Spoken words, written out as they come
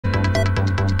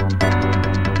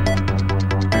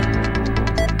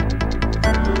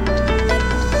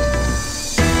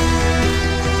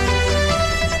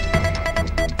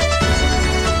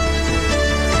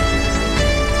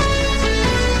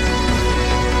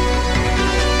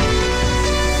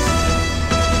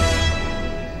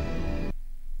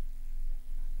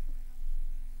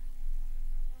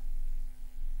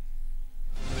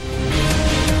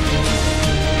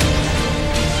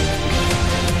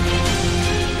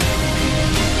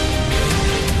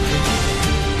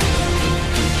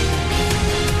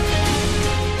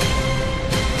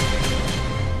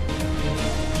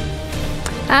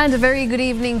And a very good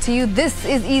evening to you. This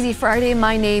is Easy Friday.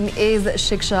 My name is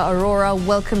Shiksha Arora.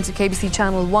 Welcome to KBC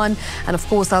Channel 1. And of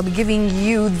course, I'll be giving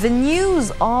you the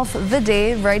news of the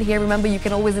day right here. Remember, you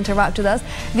can always interact with us.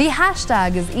 The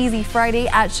hashtag is Easy Friday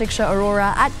at Shiksha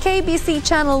Arora at KBC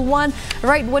Channel 1.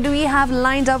 Right, what do we have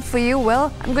lined up for you?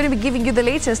 Well, I'm going to be giving you the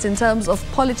latest in terms of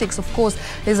politics. Of course,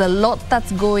 there's a lot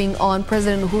that's going on.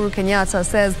 President Uhuru Kenyatta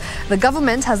says the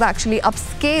government has actually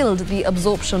upscaled the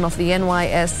absorption of the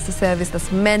NYS service, that's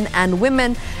men and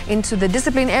women, into the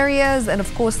discipline areas. And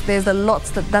of course, there's a lot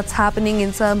that's happening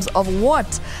in terms of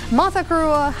what Martha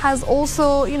Arora has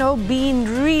also,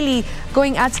 been really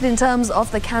going at it in terms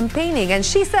of the campaigning. And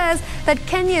she says that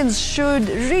Kenyans should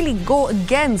really go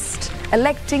against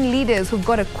electing leaders who've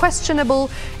got a questionable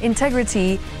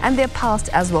integrity and their past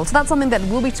as well. So that's something that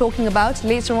we'll be talking about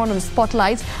later on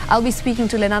Spotlight. I'll be speaking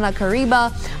to Lenana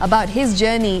Kariba about his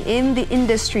journey in the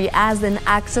industry as an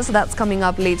actor. So that's coming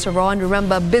up later on.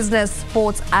 Remember, business,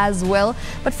 sports as well.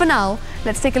 But for now,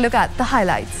 let's take a look at the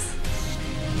highlights.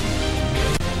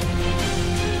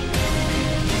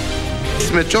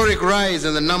 This meteoric rise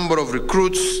in the number of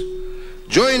recruits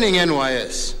joining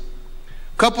NYS,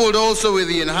 coupled also with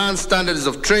the enhanced standards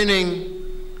of training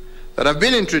that have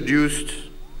been introduced,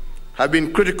 have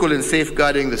been critical in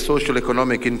safeguarding the social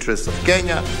economic interests of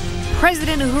Kenya.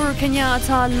 President Uhuru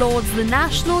Kenyatta lauds the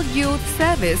National Youth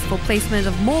Service for placement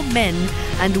of more men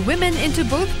and women into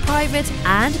both private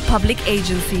and public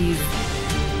agencies.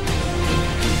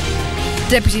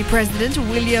 Deputy President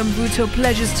William Ruto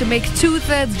pledges to make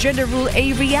two-thirds gender rule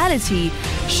a reality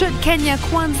should Kenya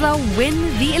Kwanza win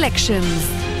the elections.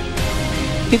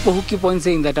 People who keep on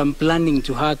saying that I'm planning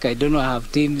to hack, I don't know, I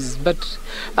have teams, but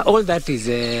all that is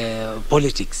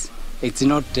politics. It's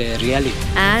not reality.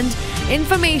 And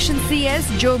Information CS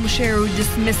Joe Musheru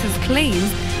dismisses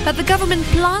claims that the government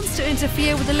plans to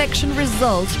interfere with election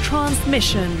results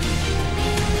transmission.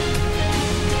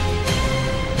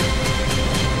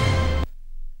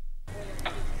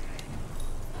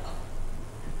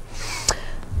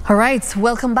 All right,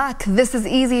 welcome back. This is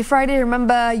Easy Friday.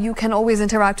 Remember, you can always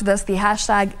interact with us. The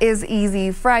hashtag is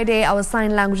Easy Friday. Our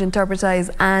sign language interpreter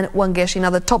is Anne Wangeshi.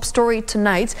 Now, the top story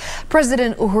tonight,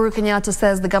 President Uhuru Kenyatta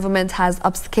says the government has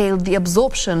upscaled the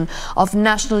absorption of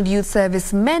National Youth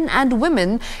Service men and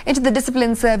women into the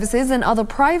discipline services and other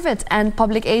private and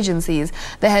public agencies.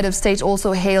 The head of state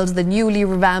also hailed the newly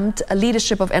revamped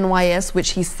leadership of NYS,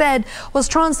 which he said was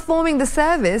transforming the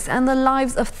service and the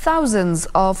lives of thousands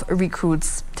of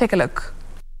recruits. Take a look.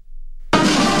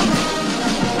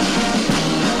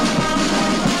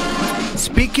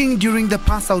 Speaking during the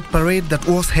pass-out parade that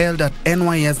was held at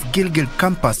NYS Gilgil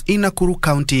campus in Nakuru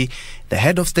County, the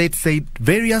head of state said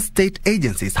various state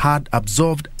agencies had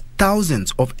absorbed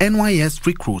thousands of NYS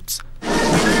recruits.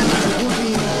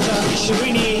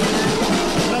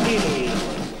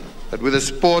 That with the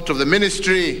support of the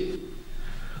ministry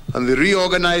and the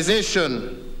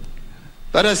reorganization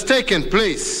that has taken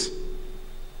place,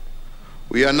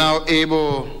 we are now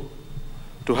able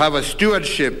to have a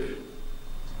stewardship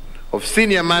of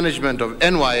senior management of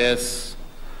NYS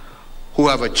who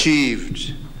have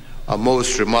achieved a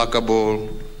most remarkable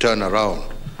turnaround.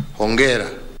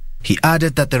 Hongera. He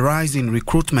added that the rise in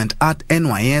recruitment at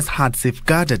NYS had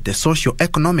safeguarded the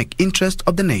socio-economic interest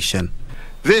of the nation.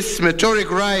 This meteoric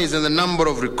rise in the number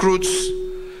of recruits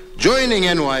joining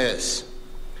NYS,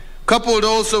 coupled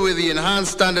also with the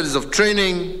enhanced standards of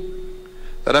training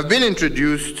that have been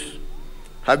introduced,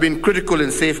 have been critical in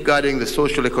safeguarding the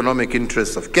social economic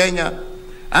interests of Kenya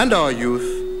and our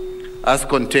youth as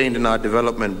contained in our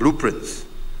development blueprints.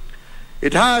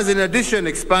 It has, in addition,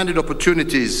 expanded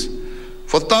opportunities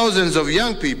for thousands of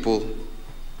young people,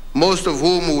 most of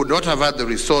whom would not have had the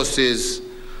resources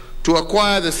to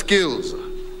acquire the skills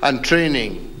and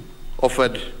training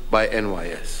offered by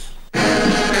NYS.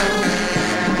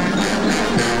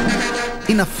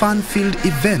 In a fun-filled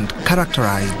event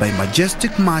characterized by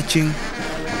majestic marching,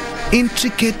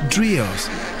 intricate drills,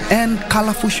 and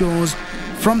colorful shows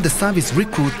from the service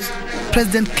recruits,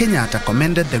 President Kenyatta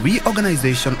commended the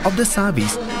reorganization of the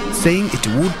service, saying it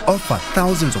would offer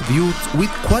thousands of youths with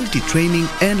quality training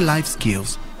and life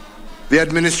skills. The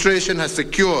administration has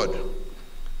secured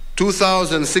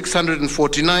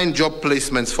 2,649 job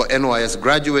placements for NYS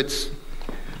graduates,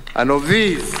 and of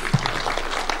these,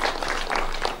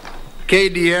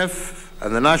 KDF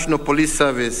and the National Police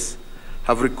Service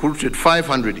have recruited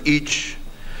 500 each.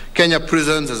 Kenya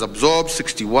Prisons has absorbed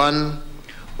 61,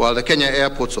 while the Kenya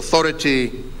Airports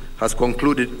Authority has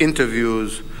concluded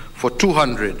interviews for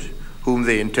 200 whom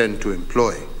they intend to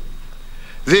employ.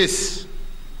 This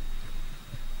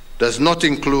does not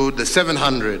include the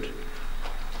 700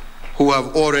 who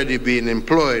have already been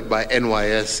employed by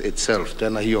NYS itself.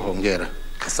 Tena hiyo hongera.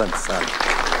 Asante sana.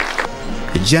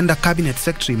 Gender Cabinet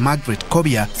Secretary Margaret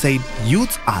Kobia said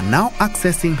youths are now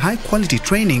accessing high-quality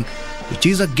training, which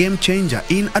is a game changer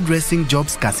in addressing job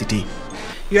scarcity.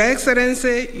 Your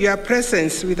Excellency, your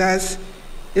presence with us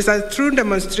is a true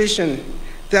demonstration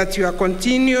that your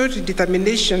continued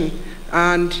determination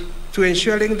and to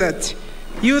ensuring that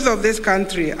youth of this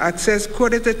country access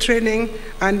quality training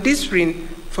and discipline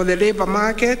for the labor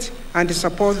market and to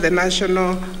support the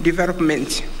national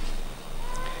development.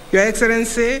 Your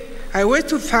Excellency, I wish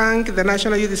to thank the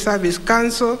National Youth Service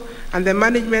Council and the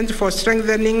management for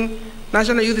strengthening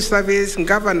National Youth Service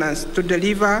governance to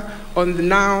deliver on the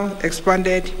now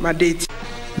expanded mandate.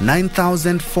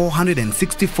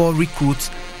 9,464 recruits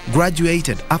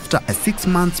graduated after a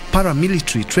 6-month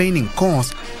paramilitary training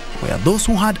course, where those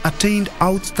who had attained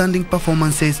outstanding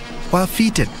performances were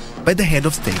feted by the head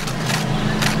of state.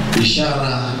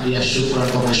 Ishara ya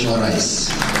shukrani kwa Mheshimiwa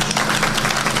Rais.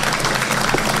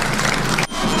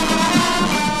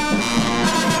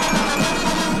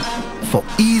 For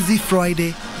Easy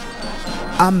Friday,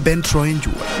 I'm Ben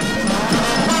Troyenjua.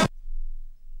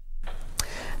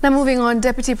 Now moving on,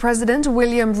 Deputy President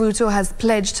William Ruto has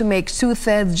pledged to make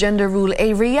 2/3 gender rule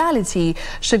a reality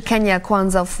should Kenya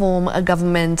Kwanza form a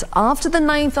government after the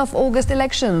 9th of August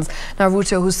elections. Now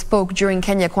Ruto, who spoke during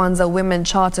Kenya Kwanza Women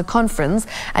Charter Conference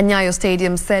at Nyayo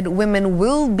Stadium, said women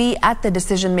will be at the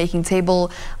decision-making table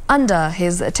under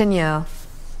his tenure.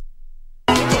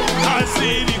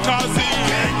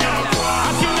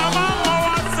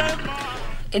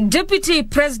 Deputy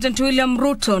President William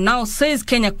Ruto now says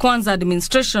Kenya Kwanza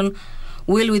administration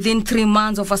will, within 3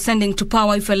 months of ascending to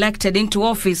power if elected into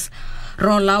office,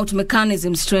 roll out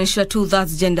mechanisms to ensure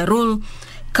 2/3 gender rule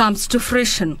comes to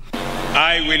fruition.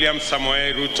 I, William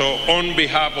Samoei Ruto, on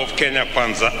behalf of Kenya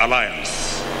Kwanza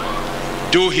Alliance,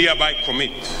 do hereby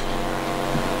commit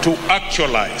to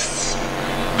actualize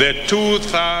the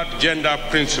 2/3 gender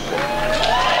principle.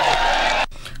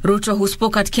 Ruto, who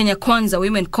spoke at Kenya Kwanza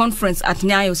Women Conference at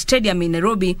Nyayo Stadium in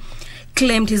Nairobi,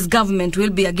 claimed his government will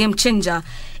be a game changer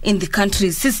in the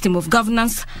country's system of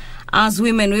governance, as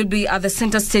women will be at the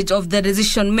center stage of the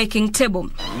decision-making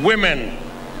table. Women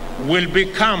will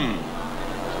become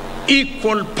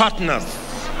equal partners,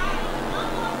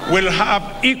 will have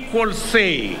equal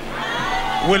say,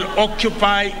 will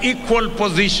occupy equal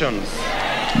positions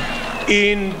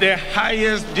in the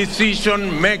highest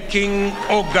decision-making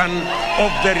organ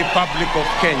of the Republic of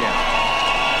Kenya.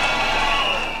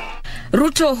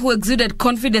 Ruto, who exuded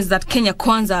confidence that Kenya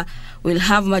Kwanza will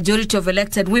have majority of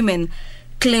elected women,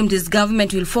 claimed his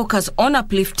government will focus on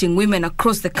uplifting women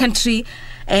across the country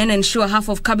and ensure half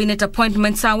of cabinet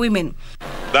appointments are women.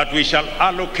 That we shall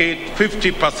allocate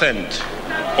 50%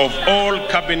 of all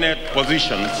cabinet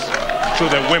positions to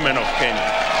the women of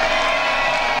Kenya.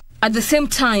 At the same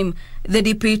time, the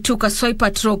DP took a swipe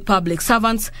at rogue public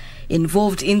servants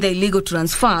involved in the illegal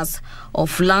transfers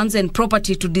of lands and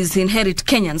property to disinherit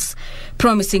Kenyans,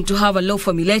 promising to have a law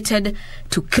formulated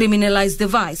to criminalize the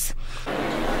vice.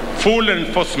 Full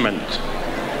enforcement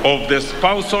of the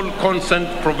spousal consent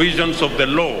provisions of the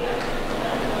law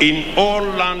in all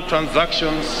land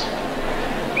transactions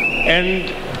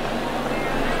and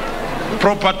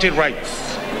property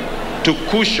rights to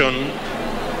cushion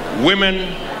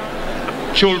women,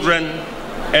 children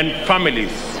and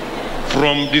families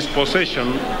from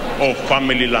dispossession of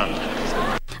family land.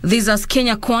 This as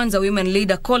Kenya Kwanza women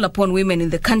leader call upon women in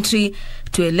the country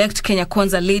to elect Kenya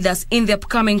Kwanza leaders in the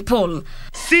upcoming poll.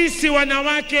 Sisi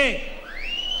wanawake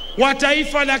wa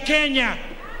taifa la Kenya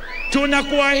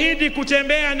tunakuahidi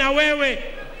kutembea na wewe,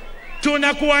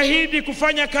 tunakuahidi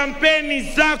kufanya kampeni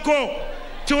zako,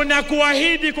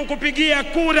 tunakuahidi kukupigia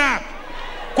kura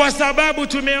kwa sababu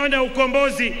tumeona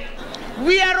ukombozi.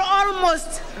 We are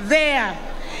almost there.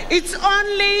 It's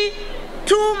only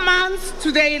 2 months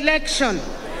to the election.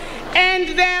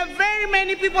 And there are very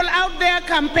many people out there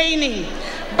campaigning.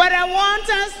 But I want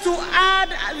us to add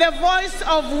the voice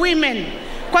of women.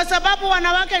 Kwa sababu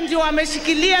wanawake ndio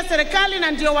wameshikilia serikali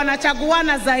na ndio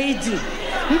wanachaguana zaidi.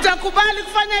 Mtakubali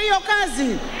kufanya hiyo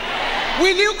kazi?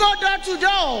 Will you go door to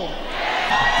door?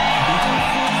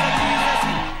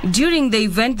 During the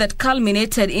event that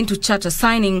culminated into charter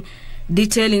signing,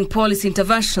 detailing policy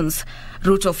interventions,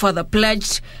 Ruto further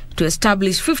pledged to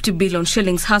establish 50 billion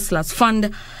shillings Hustlers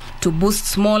Fund to boost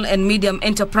small and medium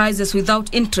enterprises without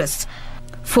interest.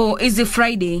 For Easy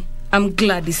Friday, I'm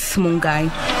Gladys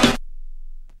Mungai.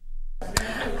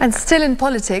 And still in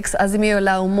politics, Azimio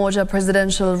la Umoja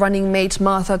presidential running mate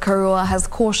Martha Karua has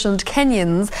cautioned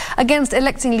Kenyans against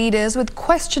electing leaders with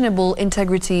questionable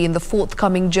integrity in the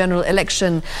forthcoming general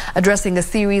election. Addressing a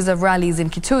series of rallies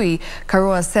in Kitui,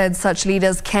 Karua said such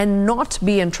leaders cannot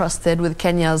be entrusted with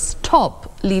Kenya's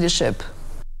top leadership.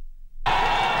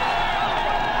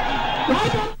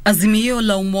 Azimio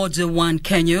la Umoja One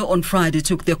Kenya on Friday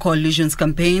took their coalition's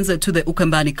campaigns to the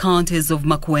Ukambani counties of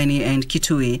Makueni and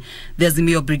Kitui. The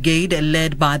Azimio brigade,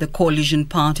 led by the coalition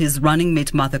party's running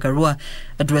mate Martha Karua,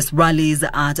 addressed rallies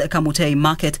at Kamutei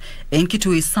Market in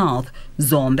Kitui South,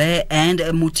 Zombe and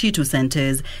Mutitu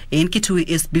centers in Kitui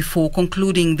East before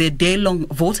concluding their day-long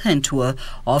vote-hand tour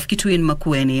of Kitui and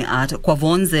Makueni at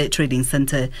Kwavonze Trading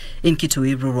Center in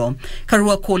Kitui Rural.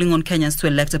 Karua calling on Kenyans to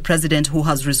elect a president who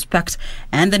has respect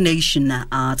and the nation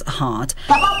at heart.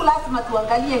 Sababu lazima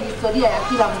tuangalie historia ya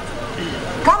kila mtu.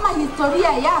 Kama historia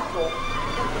yako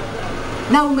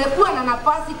na umekuwa na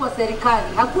nafasi kwa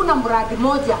serikali, hakuna mradi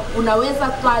moja unaweza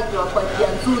tajwa kwa njia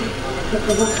nzuri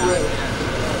kukuhusu wewe.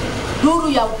 Duru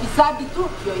ya ufisadi tu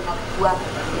ndio inakufuata.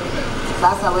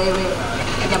 Sasa wewe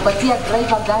unapatia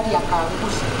driver gari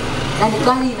akaangusha na ni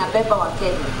gari inabeba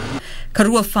Wakenya.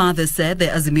 Karua further said the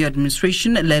Azimio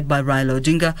administration, led by Raila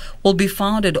Odinga, will be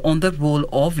founded on the rule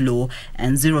of law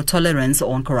and zero tolerance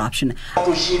on corruption.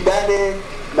 Tushindane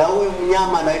na huyu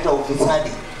mnyama anaitwa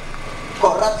ufisadi.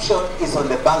 Corruption is on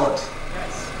the ballot.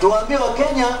 Tuambie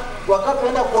Wakenya wakati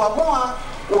tunaenda kuamua,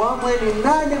 uamue ni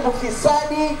nani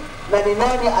mfisadi na ni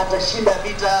nani atashinda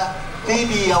vita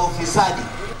dhidi ya ufisadi.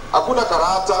 Hakuna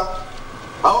karata.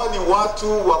 Hawa ni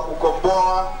watu wa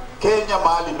kukomboa Kenya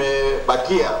mahali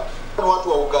imebakia. Ni watu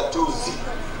wa ugatuzi.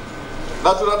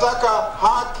 Na tunataka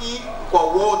haki kwa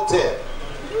wote.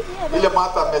 Ile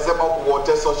Martha amesema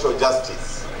wote, social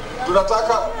justice.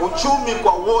 Tunataka uchumi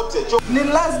kwa wote. Ni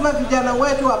lazima vijana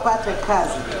wetu wapate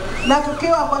kazi. Na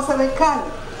tukiwa kwa serikali,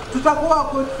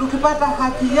 tutakuwa tukipata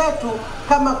haki yetu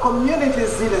kama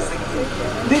communities zile zingine.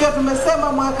 Ndivyo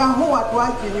tumesema mwaka huu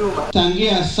hatuachi nyuma.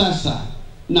 Tangia sasa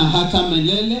na hata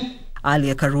milele.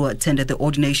 Earlier, Karua attended the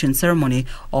ordination ceremony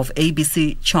of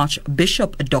ABC Church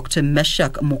Bishop Dr.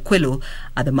 Meshak Mukwelu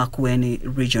at the Makueni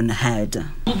region head.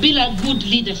 Bila good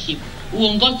leadership,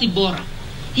 uongozi bora,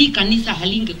 hii kanisa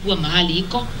halingekuwa mahali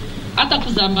iko, hata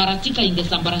kuzambaratika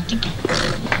ingesambaratika.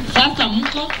 Sasa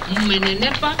mko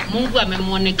mmenenepa, Mungu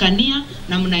amemuonekania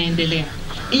na mnaendelea.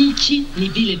 Nchi ni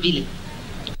vile vile.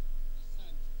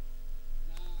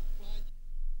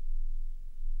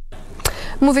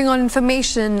 Moving on,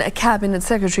 information, Cabinet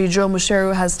Secretary Joe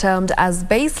Musheru has termed as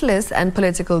baseless and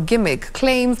political gimmick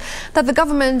claims that the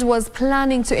government was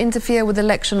planning to interfere with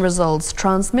election results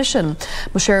transmission.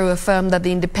 Musheru affirmed that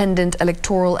the Independent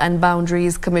Electoral and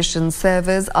Boundaries Commission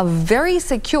servers are very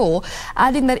secure,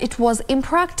 adding that it was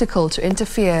impractical to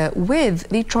interfere with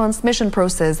the transmission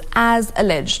process as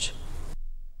alleged.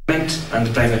 And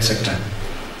the private sector.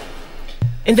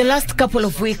 In the last couple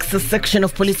of weeks, a section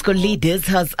of political leaders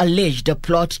has alleged a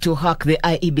plot to hack the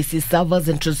IEBC servers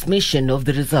and transmission of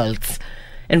the results.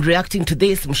 In reacting to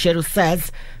this, Musheru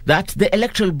says that the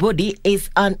electoral body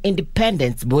is an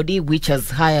independent body which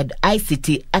has hired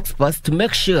ICT experts to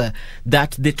make sure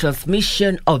that the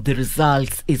transmission of the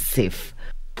results is safe.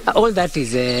 All that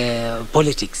is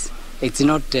politics. It's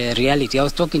not reality. I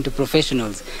was talking to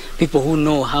professionals, people who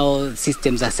know how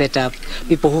systems are set up,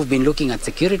 people who've been looking at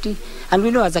security, and we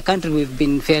know as a country we've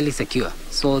been fairly secure.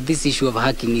 So this issue of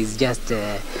hacking is just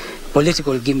a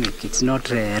political gimmick. It's not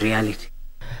reality.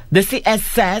 The CS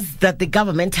says that the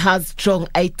government has strong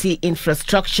IT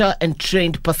infrastructure and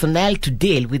trained personnel to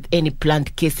deal with any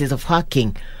planned cases of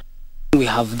hacking. We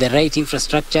have the right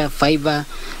infrastructure, fiber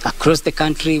across the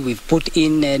country. We've put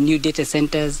in new data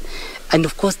centers and,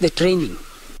 of course, the training.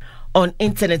 On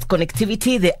internet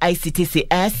connectivity, the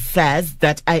ICTCS says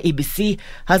that IEBC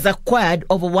has acquired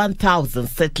over 1,000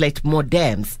 satellite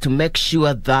modems to make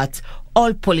sure that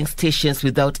all polling stations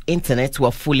without internet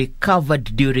were fully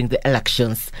covered during the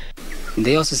elections.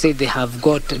 They also say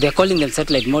they're calling them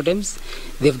satellite modems.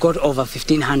 They've got over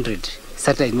 1,500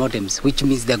 satellite modems, which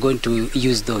means they're going to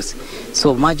use those.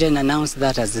 So Marjan announced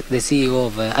that as the CEO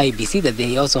of IEBC, that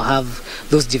they also have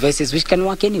those devices which can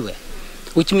work anywhere,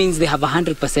 which means they have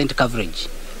 100% coverage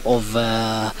of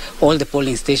all the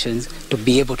polling stations to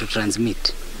be able to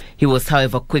transmit. He was,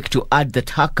 however, quick to add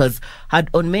that hackers had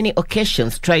on many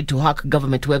occasions tried to hack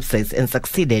government websites and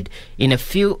succeeded in a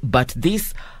few, but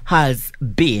this has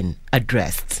been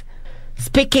addressed.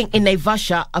 Speaking in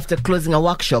Naivasha after closing a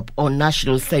workshop on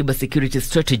national cybersecurity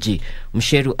strategy,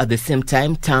 Musheru at the same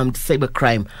time termed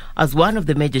cybercrime as one of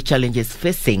the major challenges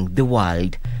facing the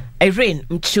world. Irene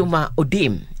Mchuma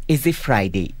Odim, Easy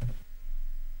Friday.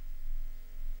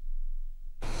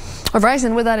 All right,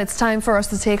 and with that, it's time for us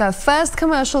to take our first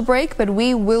commercial break, but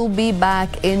we will be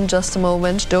back in just a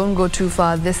moment. Don't go too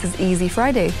far. This is Easy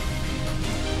Friday.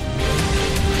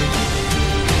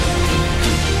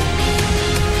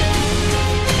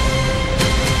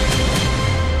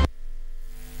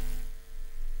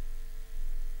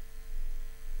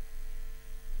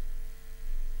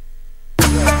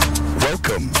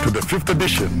 Welcome to the 5th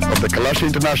edition of the Kalash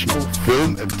International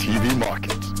Film and TV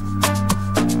Market.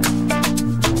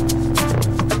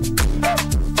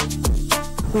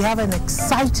 We have an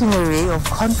exciting array of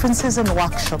conferences and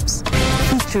workshops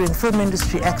featuring film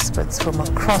industry experts from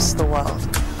across the world.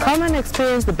 Come and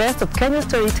experience the best of Kenyan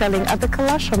storytelling at the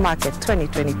Kalasha Market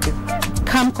 2022.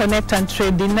 Come connect and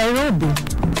trade in Nairobi.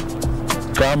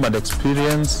 Come and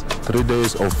experience 3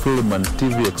 days of film and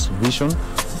TV exhibition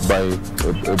by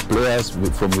players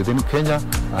from within Kenya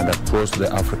and across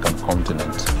the African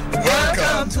continent.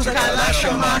 Welcome to the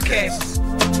Kalasha Market.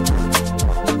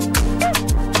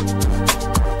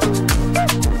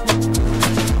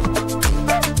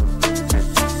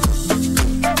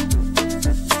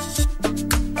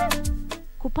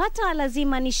 Kupata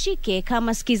lazima nishike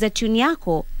kama sikiza tune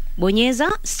yako. Bonyeza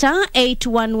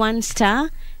 *811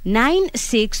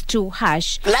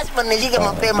 *962#. Lazima nishike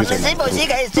mapema. Nasema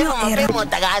ushika sema mapema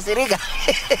utakasirika.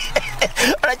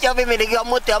 Unajua mimi nikiwa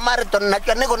mtu wa marathon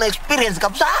najua niko na experience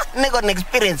kabisa. Niko na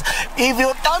experience. If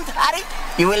you don't hurry,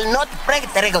 you will not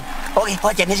break the record. Okay,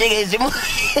 wacha nishike simu.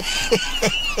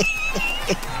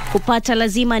 Kupata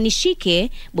lazima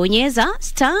nishike, bonyeza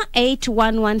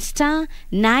 *811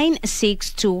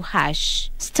 *962#.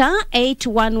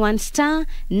 *811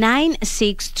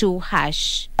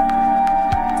 *962#.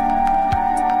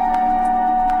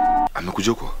 Amekuja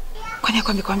huko? Kwani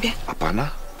yako amekwambia? Hapana.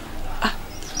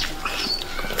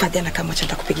 Fadhana kama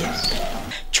chata kupigia.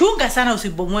 Chunga sana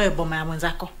usibomoe boma ya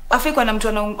mwenzako. Afika na mtu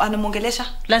anamuongelesha,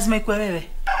 lazima ikuwe wewe.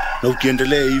 Na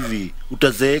ukiendelea hivi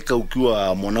utazeeka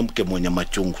ukiwa mwanamke mwenye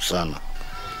machungu sana.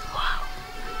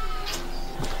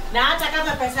 Na hata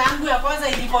kama pesa yangu ya kwanza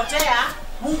ilipotea,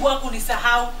 Mungu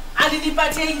hakunisahau.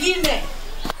 Alinipatia ingine.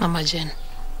 Mama Jen,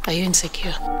 are you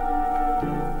insecure?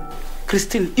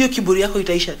 Christine, hiyo kiburi yako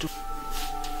itaisha tu.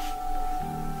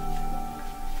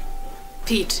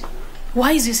 Pete,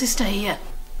 why is your sister here?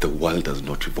 The world does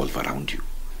not revolve around you.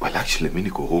 Well, actually, mimi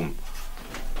niko home.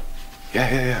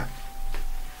 Yeah.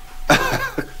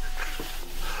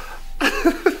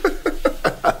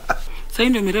 Sasa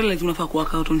ndio nimerealize unafaa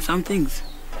kuwork out on some things.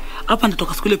 Hapa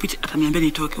nitatoka skule Pete ataniambia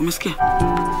nitoke. Umesikia?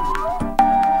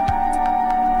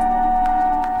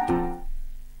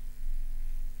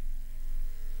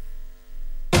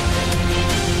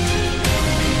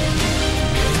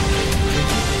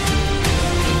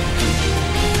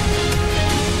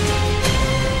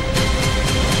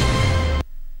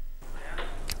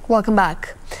 Welcome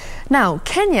back. Now,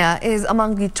 Kenya is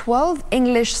among the 12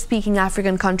 English-speaking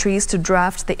African countries to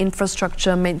draft the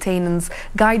Infrastructure Maintenance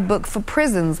Guidebook for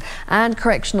prisons and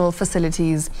correctional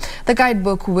facilities. The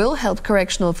guidebook will help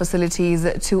correctional facilities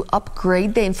to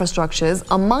upgrade their infrastructures,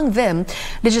 among them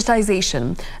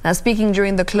digitization. Now, speaking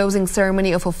during the closing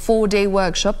ceremony of a 4-day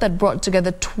workshop that brought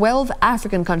together 12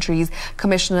 African countries,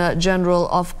 Commissioner General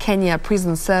of Kenya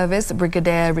Prison Service,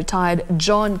 Brigadier Retired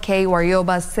John K.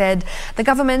 Warioba, said the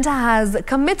government has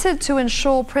committed to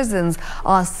ensure prisons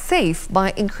are safe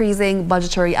by increasing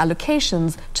budgetary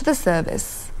allocations to the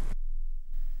service.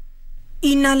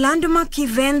 In a landmark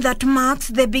event that marks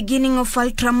the beginning of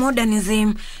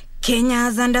ultramodernism, Kenya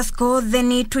has underscored the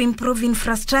need to improve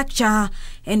infrastructure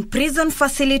and prison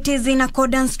facilities in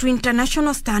accordance to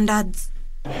international standards.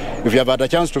 If you have had a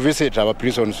chance to visit our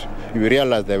prisons, you will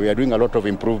realize that we are doing a lot of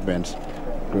improvements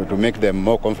to make them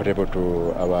more comfortable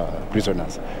to our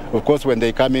prisoners. Of course, when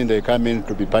they come in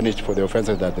to be punished for the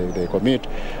offenses that they commit,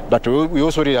 but we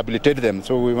also rehabilitate them,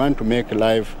 so we want to make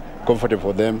life comfortable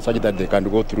for them such that they can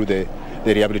go through the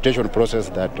rehabilitation process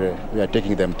that we are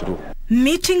taking them through.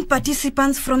 Meeting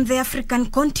participants from the African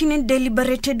continent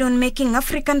deliberated on making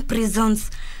African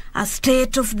prisons a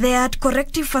state-of-the-art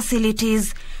corrective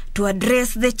facilities to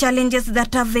address the challenges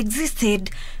that have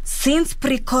existed since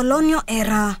pre-colonial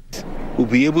era. We'll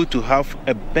be able to have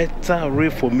a better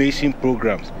reformation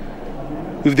programs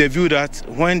with the view that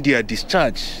when they are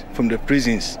discharged from the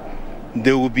prisons,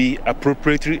 they will be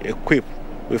appropriately equipped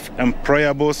with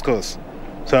employable skills.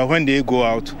 So when they go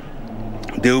out,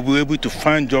 they will be able to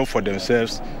find jobs for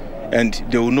themselves and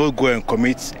they will not go and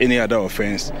commit any other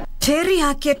offense. Terry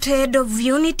Hackett, head of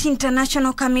Unit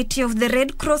International Committee of the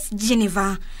Red Cross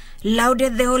Geneva,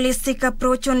 lauded the holistic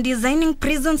approach on designing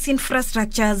prisons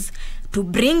infrastructures to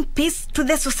bring peace to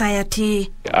the society.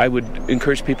 I would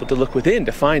encourage people to look within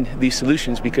to find these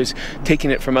solutions, because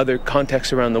taking it from other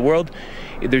contexts around the world,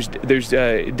 there's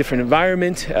different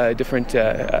environment, different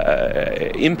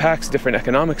impacts, different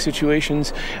economic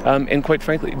situations, and quite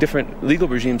frankly, different legal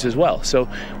regimes as well. So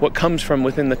what comes from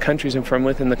within the countries and from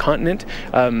within the continent,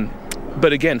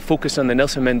 but again, focus on the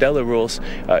Nelson Mandela rules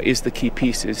is the key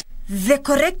piece. The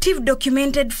corrective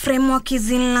documented framework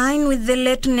is in line with the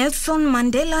late Nelson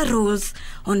Mandela rules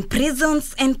on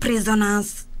prisons and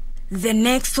prisoners. The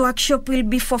next workshop will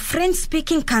be for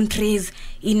French-speaking countries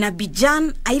in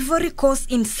Abidjan, Ivory Coast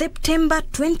in September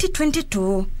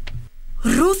 2022.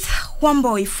 Ruth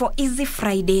Wamboy for Easy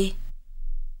Friday.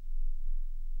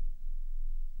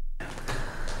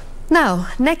 Now,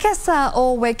 Nekesa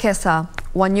or Wekesa,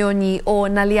 Wanyonyi or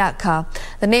Naliaka,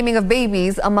 the naming of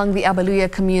babies among the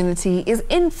Abaluya community is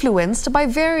influenced by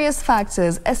various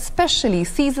factors, especially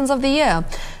seasons of the year.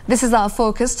 This is our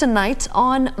focus tonight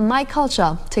on My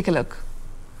Culture. Take a look.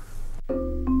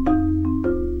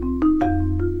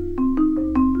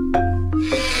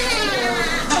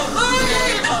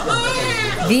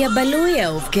 The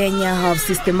Abaluya of Kenya have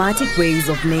systematic ways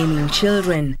of naming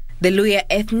children. The Luya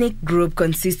ethnic group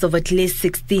consists of at least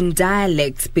 16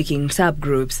 dialect-speaking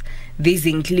subgroups. These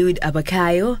include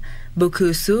Abakayo,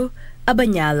 Bukusu,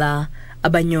 Abanyala,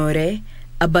 Abanyore,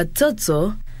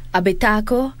 Abatotso,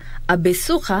 Abetako,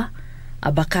 Abesuka,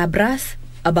 Abakabras,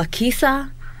 Abakisa,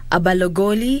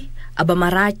 Abalogoli,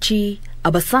 Abamarachi,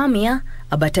 Abasamia,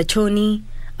 Abatachoni,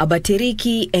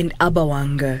 Abatiriki, and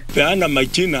Abawanga. Peana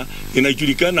majina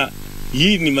inajulikana.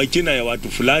 Hii ni majina ya watu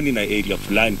fulani na area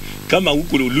fulani. Kama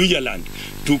huku Luyaland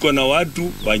tuko na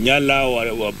watu Wanyala,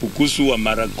 Wapukusu, wa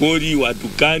Marakori,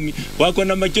 Watukani, wako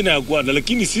na majina ya kwana.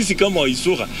 Lakini sisi kama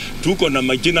Waisuka tuko na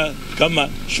majina kama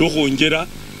Shokhonjera,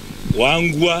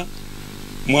 Wangwa,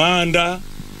 Mwanda,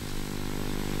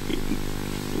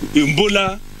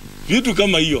 Imbula, vitu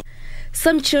kama hiyo.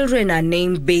 Some children are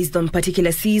named based on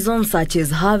particular seasons such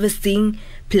as harvesting,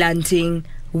 planting,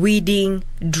 weeding,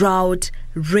 drought,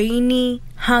 rainy,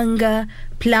 hunger,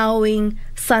 plowing,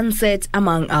 sunset,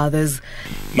 among others.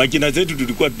 Majina zetu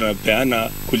tulikuwa tunapeana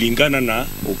kulingana na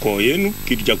ukoo yenu,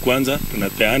 kitu cha kwanza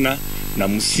tunapeana na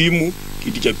msimu,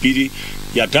 kitu cha pili,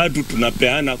 ya tatu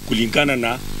tunapeana kulingana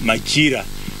na majira.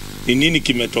 Ni nini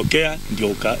kimetokea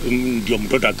ndio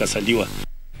mtoto akasaliwa.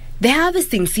 The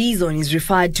harvesting season is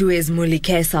referred to as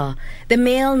Mulikesa. The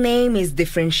male name is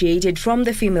differentiated from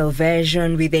the female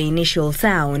version with the initial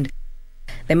sound.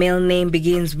 The male name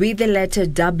begins with the letter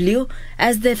W,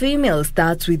 as the female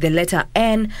starts with the letter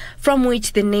N, from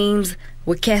which the names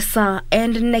Wekesa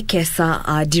and Nekesa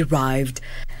are derived.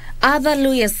 Other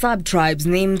Luya sub-tribes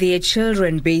name their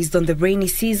children based on the rainy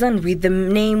season with the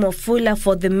name of Fula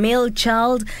for the male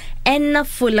child and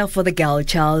Nafula for the girl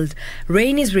child.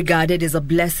 Rain is regarded as a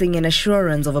blessing and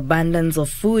assurance of abundance of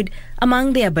food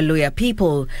among the Abaluya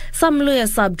people. Some Luya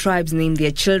sub-tribes name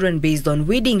their children based on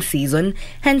wedding season,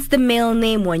 hence the male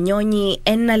name Wanyonyi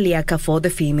and Naliaka for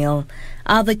the female.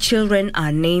 Other children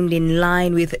are named in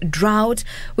line with drought,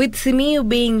 with Simiu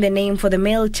being the name for the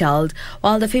male child,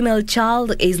 while the female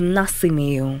child is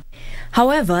Nasimiu.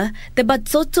 However, the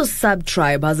Batsoto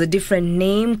sub-tribe has a different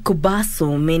name,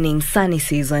 Kubaso, meaning sunny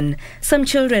season. Some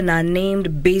children are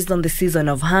named based on the season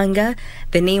of hunger,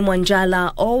 the name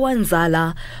Wanjala or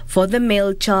Wanzala for the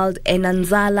male child and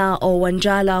Anzala or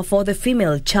Wanjala for the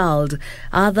female child.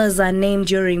 Others are named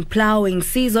during plowing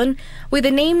season with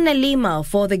the name Nalima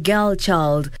for the girl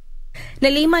child.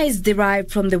 Nalima is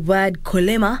derived from the word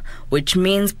kulima, which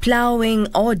means plowing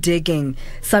or digging.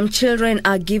 Some children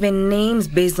are given names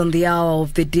based on the hour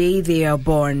of the day they are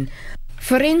born.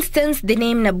 For instance, the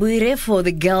name Nabuire for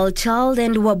the girl child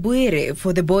and Wabuire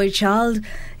for the boy child,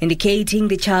 indicating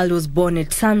the child was born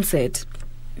at sunset.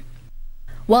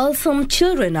 While some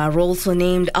children are also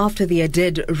named after their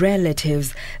dead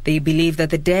relatives, they believe that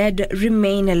the dead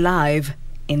remain alive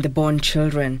in the born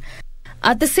children.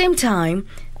 At the same time,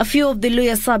 a few of the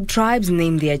Luya sub-tribes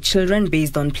name their children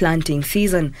based on planting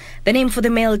season. The name for the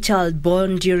male child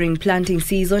born during planting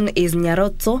season is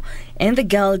Nyarotso, and the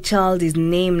girl child is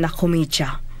named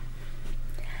Nakomicha.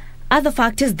 Other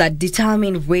factors that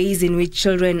determine ways in which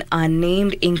children are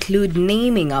named include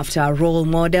naming after a role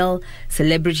model,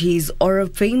 celebrities or a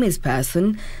famous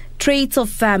person, traits of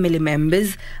family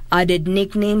members, added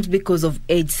nicknames because of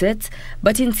age sets,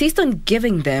 but insist on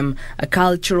giving them a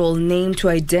cultural name to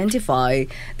identify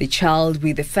the child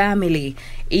with the family.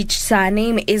 Each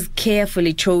surname is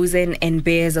carefully chosen and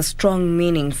bears a strong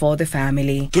meaning for the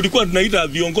family. Tulikuwa tunaita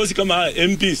viongozi kama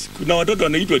MPs, kuna watoto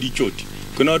wanaitwa Dichoti.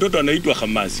 kuna watoto wanaitwa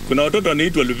Hamasi, kuna watoto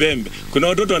wanaitwa Luvembe, kuna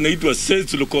watoto wanaitwa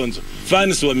Seth Lukonzo,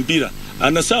 fans wa mpira.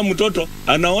 Anasaa mtoto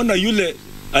anaona yule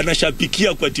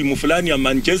anashabikia kwa timu fulani ya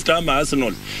Manchester ama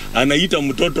Arsenal, anaita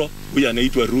mtoto huyu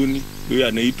anaitwa Rooney, huyu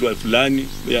anaitwa fulani,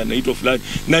 huyu anaitwa fulani,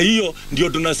 na hiyo ndio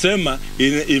tunasema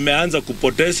imeanza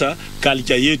kupoteza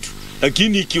culture yetu.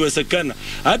 Lakini ikiwezekana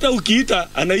hata ukiita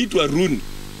anaitwa Rooney,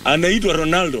 anaitwa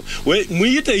Ronaldo,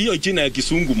 muite hiyo jina ya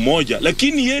kisungu moja,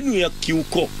 lakini yenu ya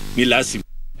kiuko ni lazima.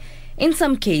 In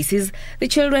some cases, the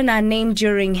children are named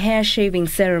during hair shaving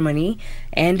ceremony,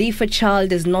 and if a child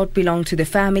does not belong to the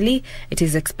family, it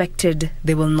is expected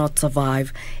they will not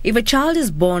survive. If a child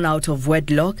is born out of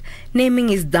wedlock,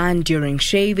 naming is done during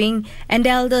shaving, and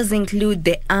elders include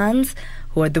the aunts,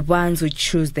 who are the ones who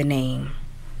choose the name.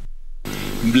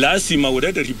 Lazima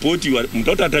ulete ripoti wa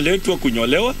mtoto ataletwa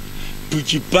kunyolewa,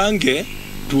 tujipange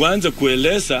tuanze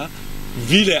kueleza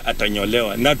vile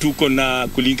atanyolewa, na tuko na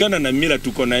kulingana na mila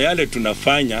tuko na yale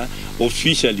tunafanya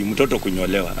officially mtoto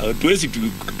kunyolewa. Tuwezi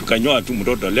tukanyoa tu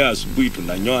mtoto leo asubuhi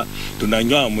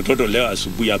tunanyoa mtoto leo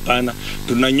asubuhi, hapana.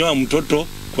 Tunanyoa mtoto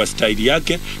kwa style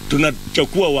yake,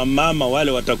 tunachukua wamama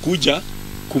wale watakuja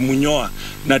kumnyoa,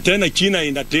 na tena China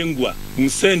inatengwa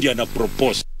msendi ana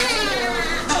propose.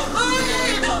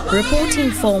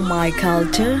 Reporting for My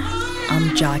Culture,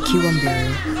 I'm Jackie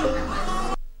Wambiru.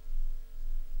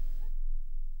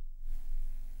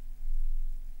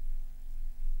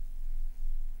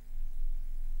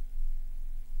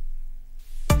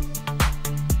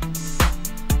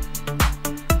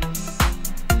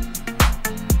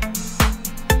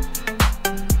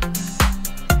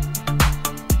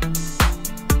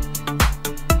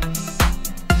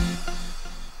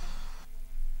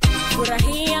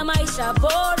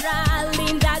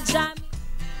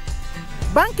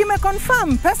 Banki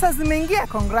imeconfirm pesa zimeingia.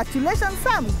 Congratulations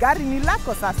Sam, gari ni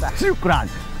lako sasa. Shukran.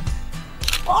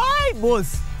 Oi boss,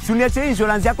 si uniache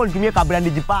insurance yako nitumie kabla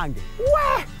nijipange.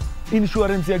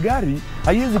 Insurance ya gari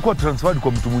haiwezi kuwa transferred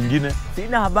kwa mtu mwingine.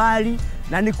 Sina habari,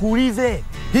 na nikuulize,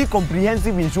 hii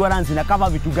comprehensive insurance ina cover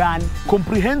vitu gani?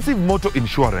 Comprehensive motor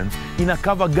insurance ina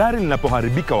cover gari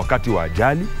linapoharibika wakati wa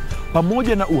ajali,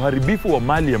 pamoja na uharibifu wa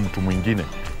mali ya mtu mwingine,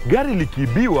 gari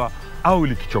likiibiwa au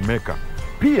likichomeka.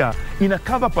 Pia ina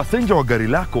cover passenger wa gari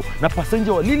lako na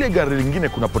passenger wa lile gari lingine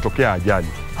kunapotokea ajali.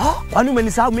 Kwani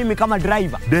umenisahau mimi kama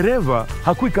driver? Dereva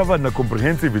hakui covered na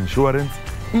comprehensive insurance,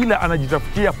 ila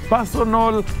anajitafutia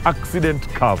personal accident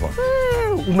cover.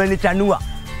 Umenichanua.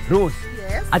 Rose,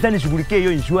 hata nishughulikie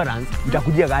hiyo insurance,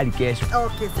 nitakujia gari kesho.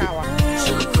 Okay, sawa.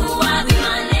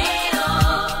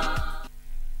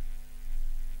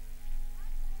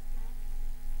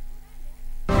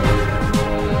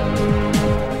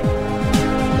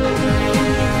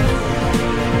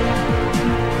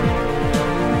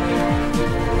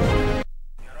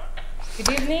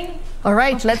 All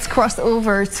right, let's cross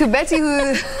over to Betty,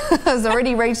 who is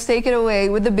already ready to take it away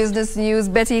with the business news.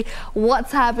 Betty,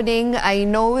 what's happening? I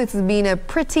know it's been a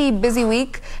pretty busy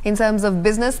week in terms of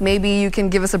business. Maybe you can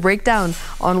give us a breakdown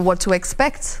on what to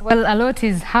expect. Well, a lot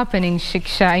is happening,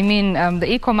 Shiksha. I mean,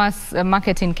 the e-commerce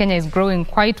market in Kenya is growing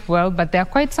quite well, but there are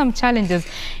quite some challenges,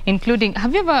 including,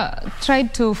 have you ever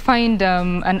tried to find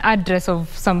an address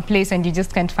of some place and you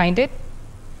just can't find it?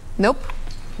 Nope.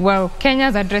 Well,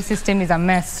 Kenya's address system is a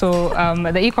mess, so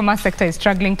the e-commerce sector is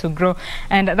struggling to grow.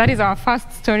 And that is our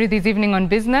first story this evening on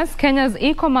business. Kenya's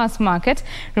e-commerce market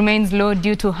remains low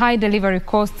due to high delivery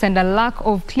costs and a lack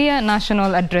of clear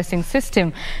national addressing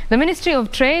system. The Ministry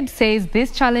of Trade says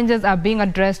these challenges are being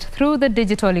addressed through the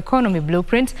Digital Economy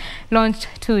Blueprint launched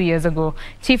 2 years ago.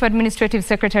 Chief Administrative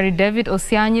Secretary David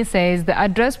Osianyi says the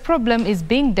address problem is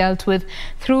being dealt with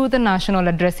through the National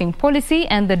Addressing Policy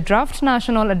and the Draft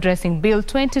National Addressing Bill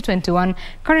 2021,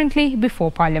 currently before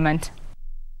Parliament.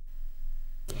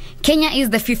 Kenya is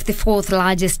the 54th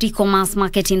largest e-commerce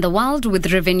market in the world,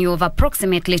 with revenue of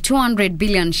approximately 200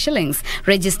 billion shillings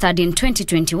registered in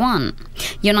 2021.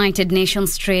 United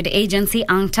Nations Trade Agency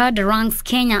UNCTAD ranks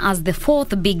Kenya as the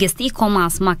fourth biggest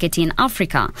e-commerce market in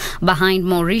Africa, behind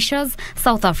Mauritius,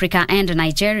 South Africa and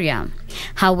Nigeria.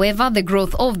 However, the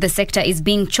growth of the sector is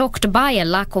being choked by a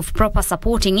lack of proper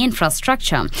supporting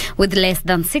infrastructure, with less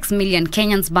than 6 million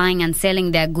Kenyans buying and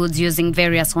selling their goods using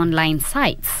various online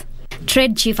sites.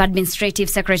 Trade Chief Administrative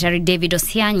Secretary David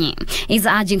Osianyi is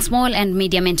urging small and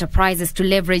medium enterprises to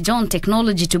leverage on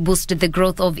technology to boost the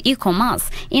growth of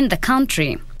e-commerce in the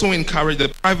country. To encourage the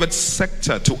private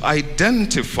sector to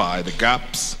identify the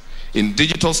gaps in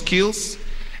digital skills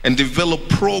and develop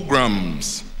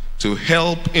programs to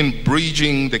help in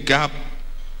bridging the gap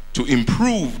to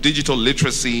improve digital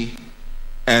literacy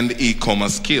and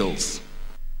e-commerce skills.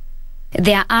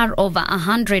 There are over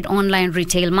 100 online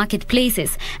retail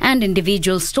marketplaces and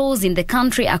individual stores in the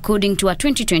country, according to a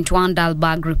 2021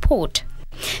 Dalberg report.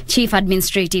 Chief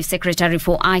Administrative Secretary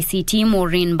for ICT,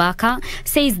 Maureen Barker,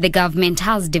 says the government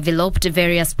has developed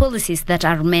various policies that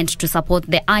are meant to support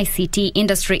the ICT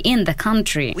industry in the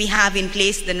country. We have in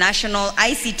place the National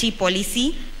ICT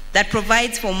Policy that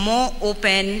provides for more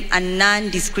open and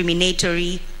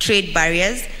non-discriminatory trade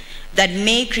barriers that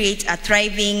may create a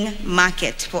thriving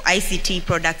market for ICT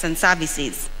products and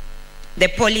services. The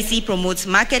policy promotes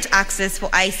market access for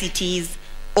ICTs,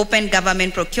 open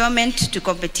government procurement to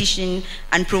competition,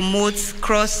 and promotes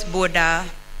cross-border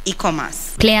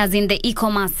e-commerce. Players in the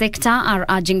e-commerce sector are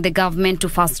urging the government to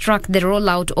fast-track the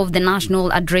rollout of the National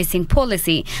Addressing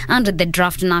Policy and the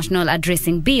Draft National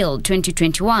Addressing Bill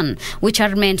 2021, which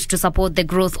are meant to support the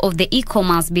growth of the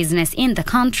e-commerce business in the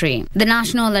country. The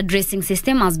National Addressing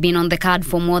System has been on the card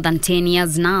for more than 10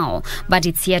 years now, but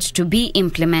it's yet to be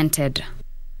implemented.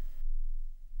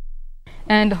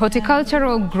 And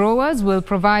horticultural growers will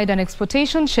provide an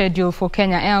exportation schedule for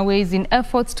Kenya Airways in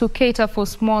efforts to cater for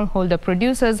smallholder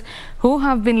producers who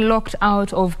have been locked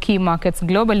out of key markets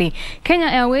globally. Kenya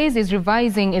Airways is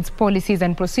revising its policies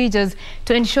and procedures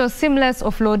to ensure seamless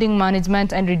offloading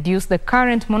management and reduce the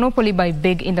current monopoly by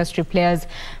big industry players.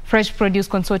 Fresh Produce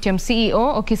Consortium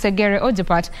CEO Okisegere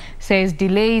Ojepat says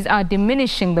delays are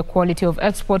diminishing the quality of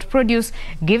export produce,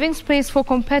 giving space for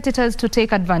competitors to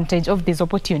take advantage of this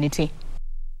opportunity.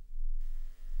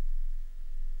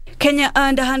 Kenya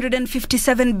earned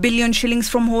 157 billion shillings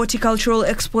from horticultural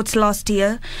exports last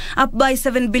year, up by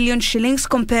 7 billion shillings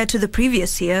compared to the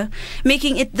previous year,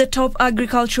 making it the top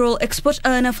agricultural export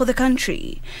earner for the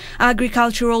country.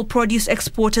 Agricultural produce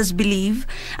exporters believe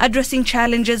addressing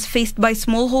challenges faced by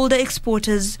smallholder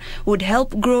exporters would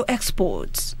help grow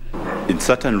exports. In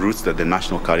certain routes that the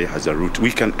national carrier has a route, we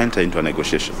can enter into a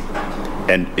negotiation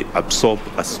and absorb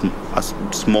as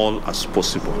small as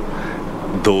possible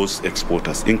those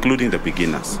exporters, including the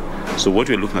beginners. So what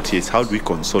we're looking at here is how do we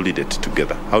consolidate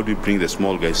together? How do we bring the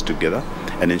small guys together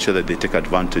and ensure that they take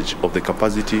advantage of the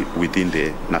capacity within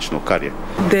the national carrier?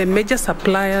 The major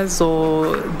suppliers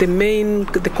or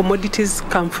the commodities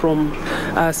come from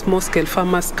small-scale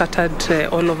farmers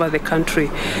scattered all over the country.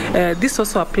 This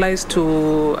also applies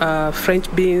to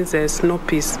French beans, snow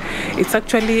peas. It's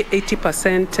actually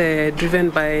 80% driven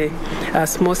by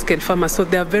small-scale farmers. So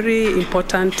they are very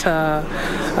important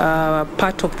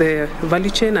part of the value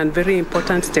chain and very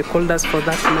important stakeholders for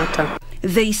that matter.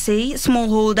 They say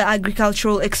smallholder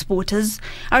agricultural exporters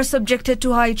are subjected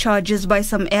to high charges by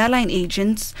some airline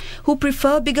agents who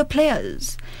prefer bigger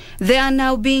players. They are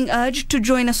now being urged to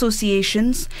join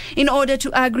associations in order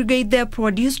to aggregate their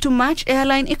produce to match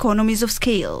airline economies of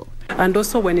scale. And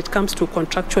also when it comes to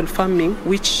contractual farming,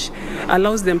 which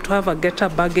allows them to have a better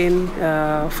bargain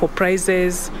for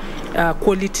prices,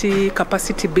 quality,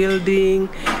 capacity building,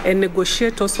 and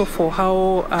negotiate also for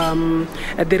how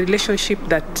the relationship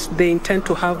that they intend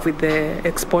to have with the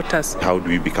exporters. How do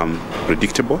we become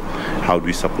predictable? How do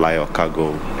we supply our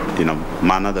cargo in a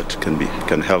manner that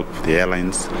can help the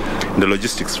airlines and the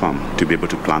logistics firm to be able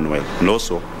to plan well, and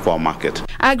also for our market.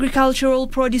 Agricultural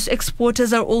produce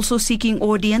exporters are also seeking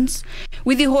audience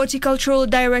with the Horticultural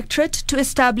Directorate to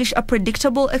establish a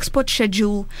predictable export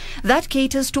schedule that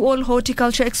caters to all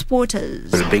horticulture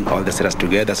exporters. We'll bring all the sectors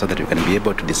together so that we can be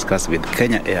able to discuss with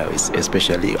Kenya Airways,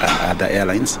 especially other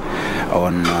airlines,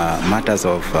 on matters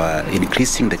of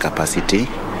increasing the capacity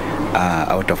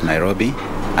out of Nairobi,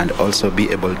 and also be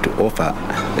able to offer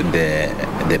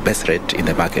the best rate in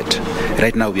the market.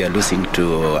 Right now we are losing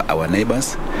to our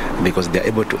neighbors because they are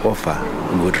able to offer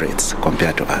good rates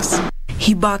compared to us.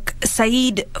 Hibak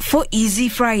Said for Easy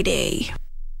Friday.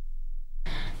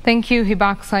 Thank you,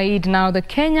 Hibak Said. Now, the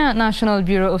Kenya National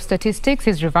Bureau of Statistics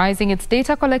is revising its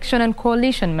data collection and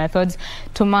coalition methods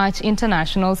to match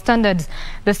international standards.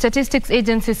 The statistics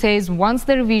agency says once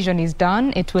the revision is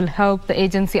done, it will help the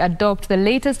agency adopt the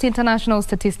latest international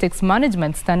statistics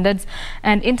management standards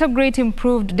and integrate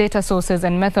improved data sources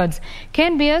and methods.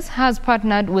 KNBS has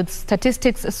partnered with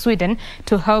Statistics Sweden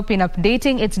to help in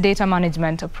updating its data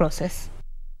management process.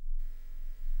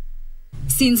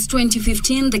 Since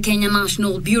 2015, the Kenya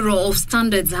National Bureau of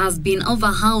Standards has been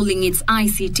overhauling its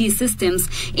ICT systems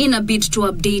in a bid to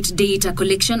update data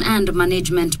collection and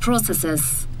management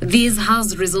processes. This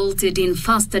has resulted in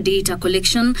faster data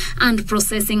collection and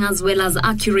processing as well as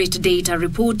accurate data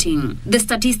reporting. The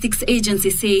Statistics Agency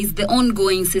says the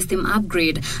ongoing system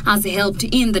upgrade has helped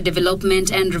in the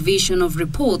development and revision of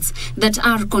reports that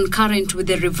are concurrent with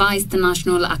the revised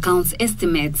national accounts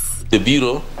estimates. The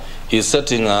Bureau is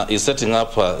setting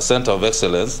up a center of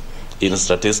excellence in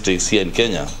statistics here in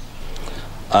Kenya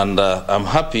And I'm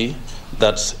happy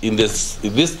that in this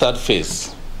third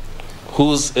phase,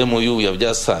 whose MOU we have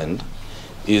just signed,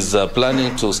 is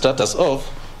planning to start us off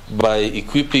by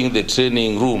equipping the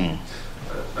training room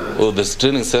or the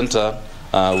training center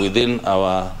within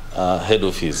our head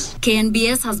office.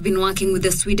 KNBS has been working with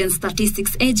the Sweden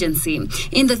Statistics Agency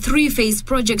in the three-phase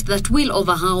project that will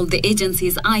overhaul the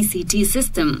agency's ICT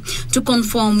system to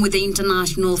conform with the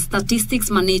international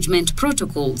statistics management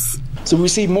protocols. So we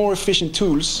see more efficient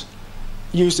tools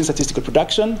used in statistical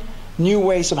production, new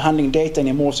ways of handling data in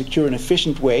a more secure and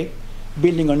efficient way,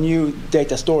 building on new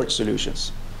data storage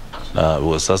solutions.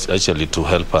 Was actually to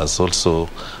help us also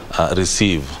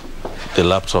receive the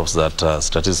laptops that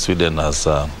Statistics Sweden has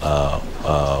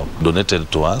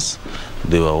donated to us.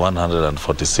 They were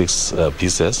 146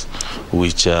 pieces,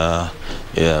 which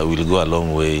will go a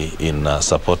long way in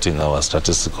supporting our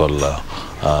statistical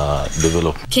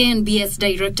development. KNBS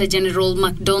Director General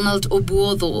MacDonald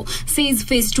Obuodo says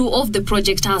phase 2 of the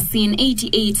project has seen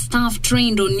 88 staff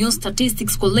trained on new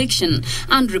statistics collection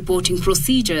and reporting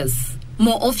procedures.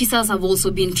 More officers have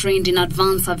also been trained in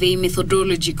advanced survey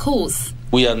methodology course.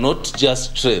 We are not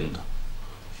just trained,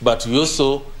 but we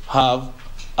also have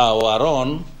our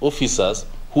own officers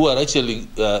who are actually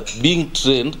being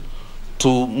trained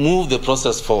to move the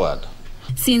process forward.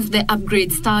 Since the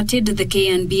upgrade started, the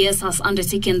KNBS has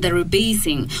undertaken the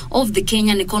rebasing of the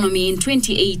Kenyan economy in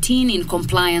 2018 in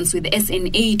compliance with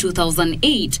SNA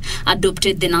 2008,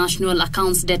 adopted the National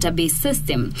Accounts Database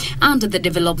System, and the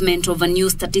development of a new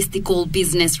statistical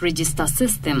business register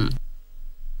system.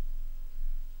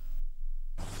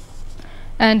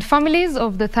 And families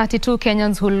of the 32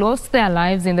 Kenyans who lost their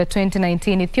lives in the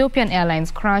 2019 Ethiopian Airlines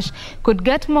crash could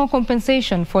get more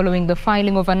compensation following the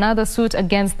filing of another suit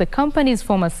against the company's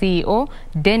former CEO,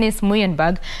 Dennis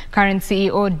Muyenberg, current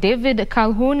CEO David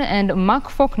Calhoun, and Mark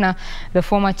Faulkner, the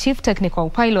former chief technical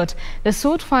pilot. The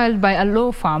suit, filed by a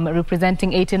law firm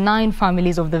representing 89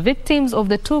 families of the victims of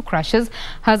the two crashes,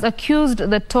 has accused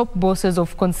the top bosses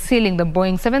of concealing the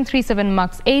Boeing 737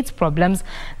 MAX 8 problems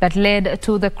that led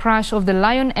to the crash of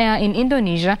the Lion Air in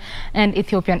Indonesia and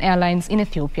Ethiopian Airlines in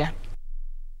Ethiopia.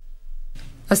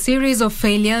 A series of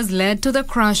failures led to the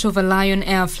crash of a Lion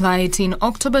Air flight in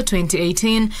October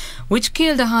 2018, which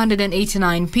killed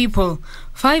 189 people.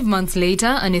 5 months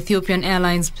later, an Ethiopian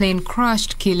Airlines plane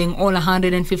crashed, killing all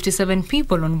 157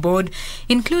 people on board,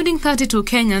 including 32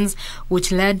 Kenyans,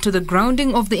 which led to the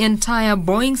grounding of the entire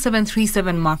Boeing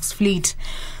 737 MAX fleet.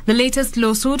 The latest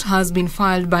lawsuit has been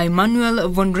filed by Manuel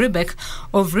von Riebeck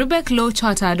of Riebeck Law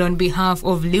Chartered on behalf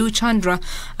of Liu Chandra,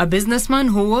 a businessman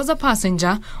who was a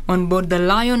passenger on board the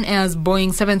Lion Air's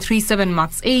Boeing 737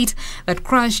 MAX 8 that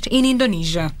crashed in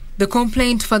Indonesia. The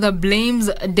complaint further blames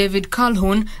David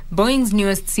Calhoun, Boeing's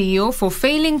newest CEO, for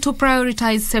failing to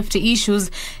prioritize safety issues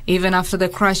even after the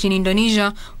crash in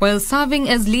Indonesia, while serving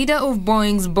as leader of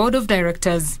Boeing's board of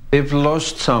directors. They've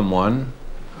lost someone,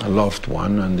 a loved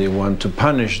one, and they want to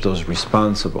punish those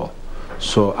responsible.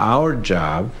 So our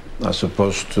job, as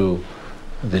opposed to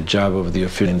the job of the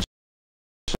officials,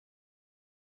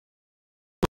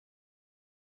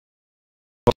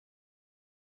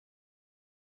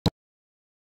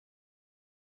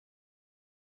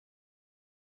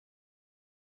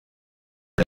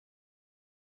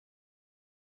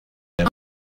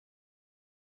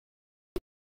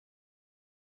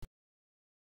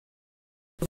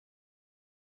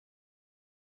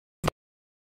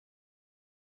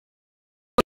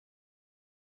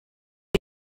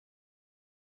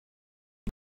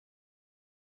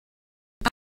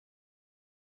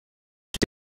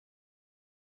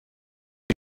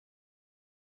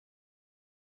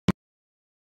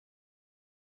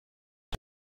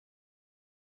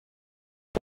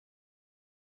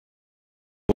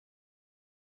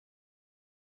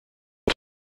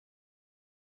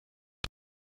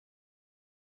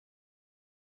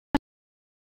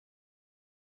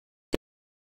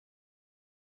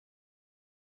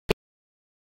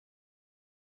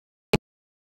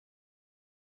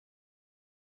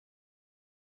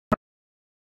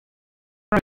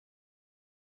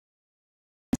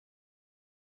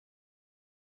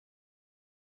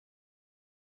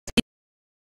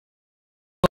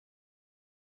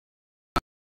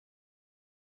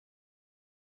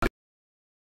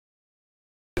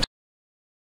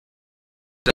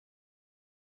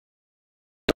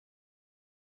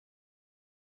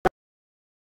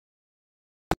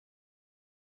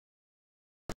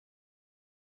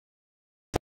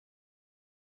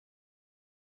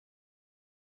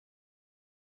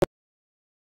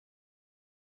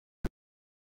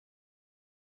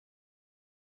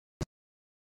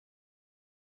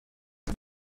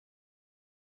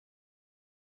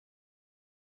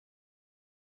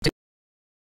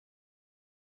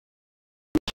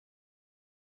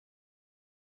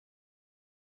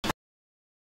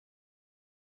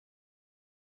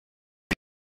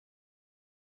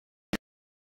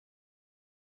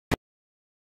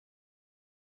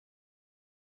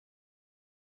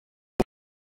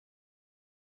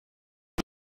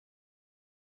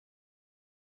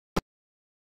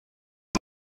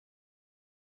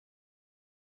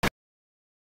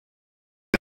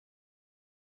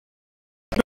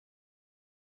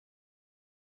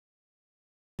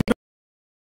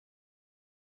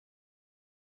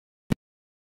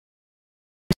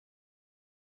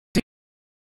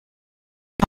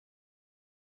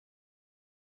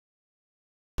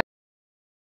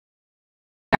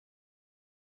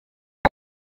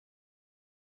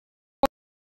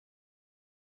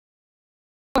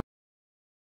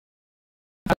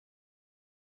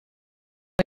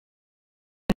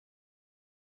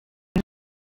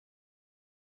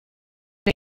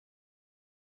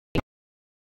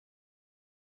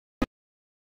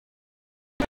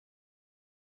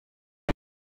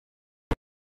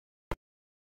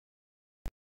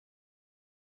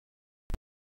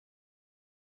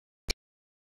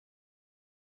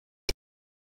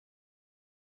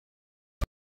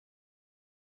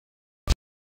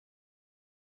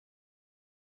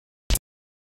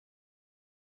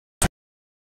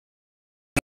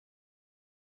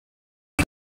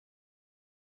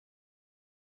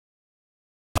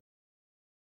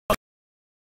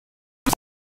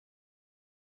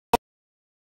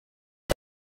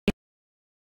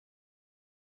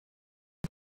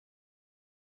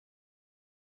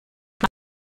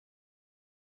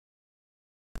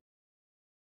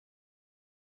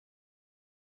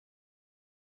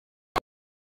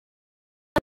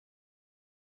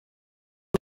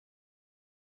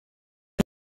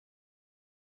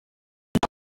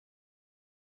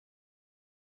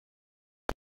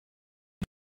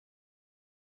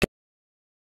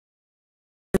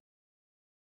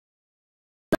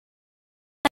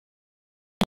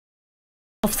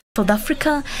 of South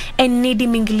Africa and Nedi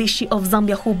Mingilishi of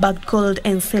Zambia, who bagged gold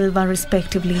and silver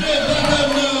respectively.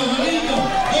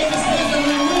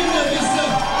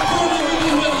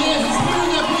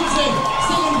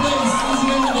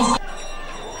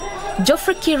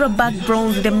 Geoffrey Kira bagged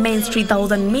bronze in the men's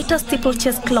 3,000 meter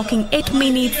steeplechase, clocking 8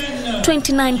 minutes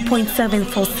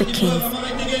 29.74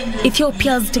 seconds.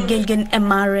 Ethiopia's Tegengen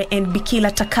Emare and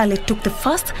Bikila Takale took the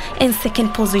first and second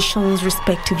positions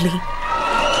respectively.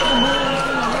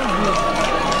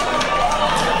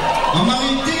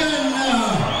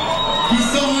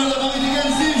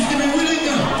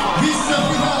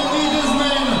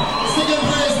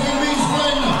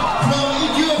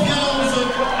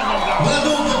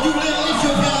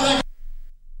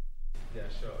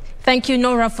 Thank you,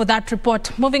 Nora, for that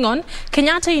report. Moving on,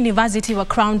 Kenyatta University were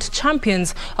crowned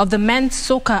champions of the men's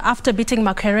soccer after beating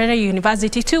Makerere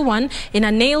University 2-1 in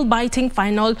a nail-biting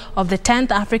final of the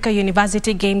 10th Africa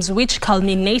University Games, which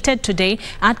culminated today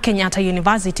at Kenyatta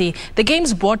University. The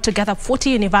Games brought together 40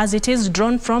 universities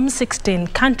drawn from 16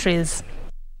 countries.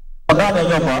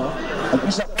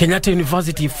 Kenyatta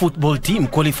University football team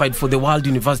qualified for the World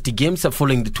University Games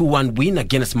following the 2-1 win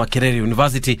against Makerere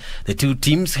University. The two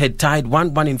teams had tied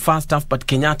 1-1 in first half, but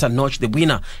Kenyatta notched the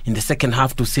winner in the second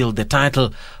half to seal the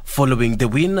title. Following the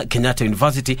win, Kenyatta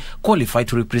University qualified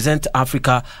to represent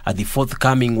Africa at the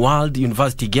forthcoming World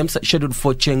University Games scheduled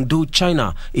for Chengdu,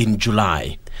 China in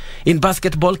July. In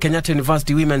basketball, Kenyatta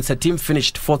University women's team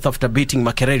finished fourth after beating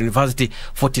Makerere University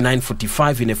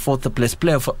 49-45 in a fourth-place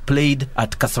playoff played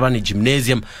at Kasarani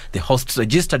Gymnasium. The hosts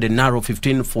registered a narrow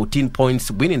 15-14 points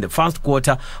win in the first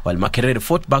quarter, while Makerere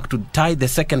fought back to tie the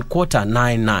second quarter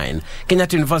 9-9.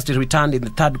 Kenyatta University returned in the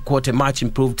third quarter, much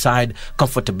improved side,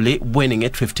 comfortably winning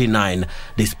at 59.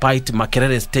 Despite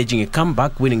Makerere staging a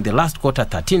comeback, winning the last quarter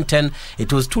 13-10,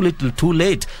 it was too little too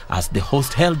late as the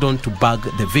host held on to bag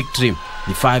the victory.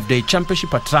 The five-day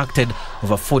championship attracted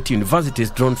over 40 universities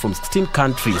drawn from 16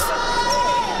 countries.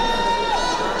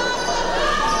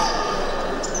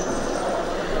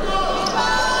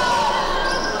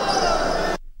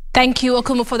 Thank you,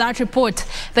 Okumu, for that report.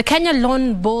 The Kenya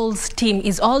Lawn Bowls team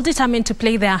is all determined to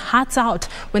play their hearts out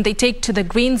when they take to the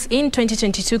greens in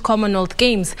 2022 Commonwealth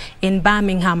Games in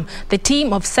Birmingham. The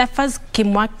team of Cephas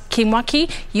Kimwaki,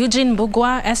 Eugene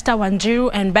Mbugua, Esther Wanjiru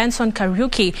and Benson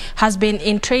Kariuki has been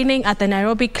in training at the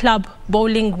Nairobi Club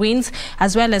bowling greens,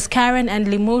 as well as Karen and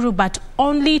Limuru, but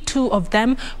only two of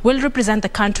them will represent the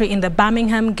country in the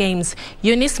Birmingham Games.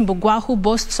 Eunice Mbugua, who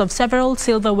boasts of several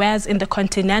silverwares in the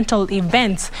continental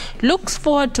events, looks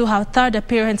forward to her third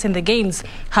appearance in the Games.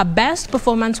 Her best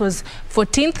performance was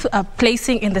 14th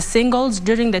placing in the singles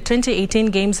during the 2018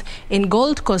 Games in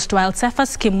Gold Coast, while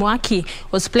Cephas Kimwaki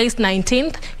was placed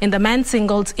 19th in the men's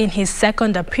singles in his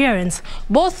second appearance.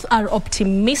 Both are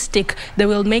optimistic they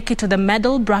will make it to the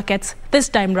medal brackets this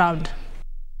time round.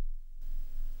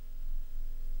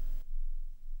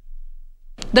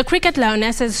 The Cricket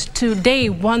Lionesses today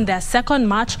won their second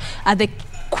match at the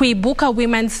Kwibuka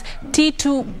Women's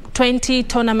T20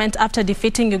 tournament after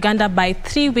defeating Uganda by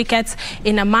 3 wickets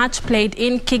in a match played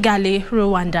in Kigali,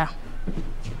 Rwanda.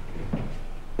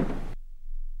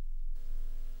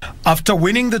 After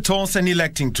winning the toss and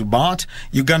electing to bat,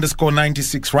 Uganda scored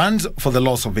 96 runs for the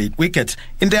loss of 8 wickets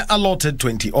in their allotted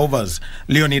 20 overs.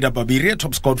 Leonida Babiria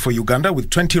top scored for Uganda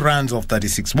with 20 runs off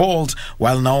 36 balls,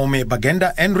 while Naomi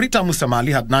Bagenda and Rita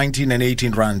Musamali had 19 and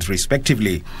 18 runs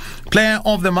respectively. Player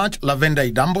of the match, Lavenda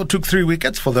Idambo, took 3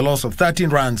 wickets for the loss of 13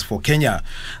 runs for Kenya.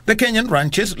 The Kenyan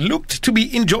ranchers looked to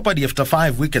be in jeopardy after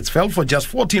 5 wickets fell for just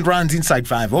 14 runs inside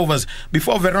 5 overs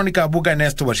before Veronica Abuga and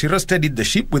Esther Washira steadied the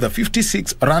ship with a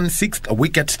 56-run 6th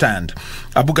wicket stand.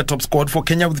 Abuga top scored for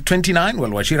Kenya with 29, while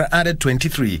Washira added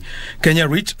 23. Kenya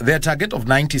reached their target of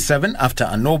 97 after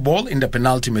a no ball in the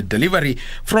penultimate delivery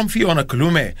from Fiona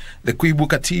Kulume. The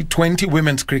Kwibuka T20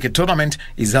 Women's Cricket Tournament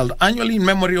is held annually in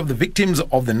memory of the victims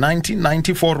of the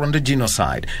 1994 Rwanda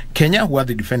genocide. Kenya, who are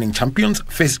the defending champions,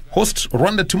 face hosts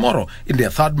Rwanda tomorrow in their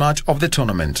third match of the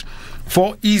tournament.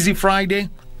 For Easy Friday,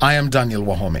 I am Daniel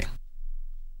Wahome.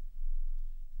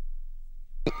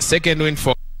 Second win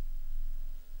for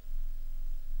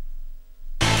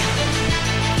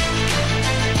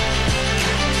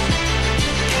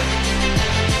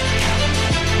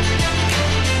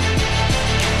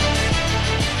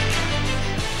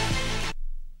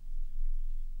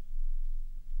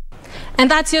And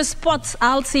that's your sports.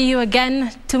 I'll see you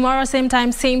again tomorrow, same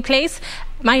time, same place.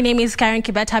 My name is Karen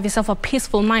Kibet. Have yourself a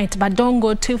peaceful night, but don't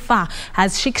go too far,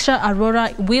 as Shiksha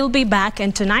Arora will be back,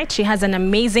 and tonight she has an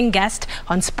amazing guest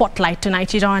on Spotlight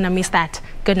tonight. You don't want to miss that.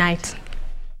 Good night.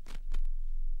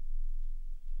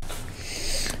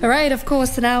 All right, of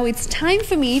course, now it's time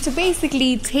for me to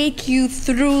basically take you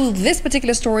through this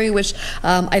particular story, which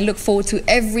I look forward to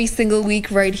every single week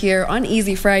right here on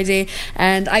Easy Friday.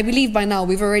 And I believe by now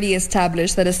we've already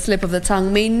established that a slip of the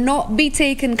tongue may not be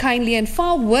taken kindly, and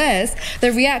far worse,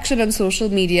 the reaction on social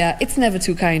media, it's never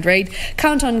too kind, right?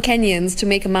 Count on Kenyans to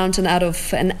make a mountain out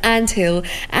of an anthill,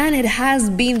 and it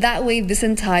has been that way this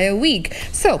entire week.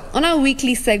 So, on our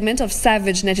weekly segment of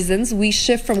Savage Netizens, we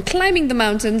shift from climbing the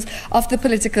mountains of the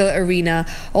political arena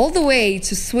all the way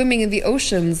to swimming in the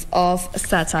oceans of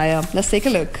satire. Let's take a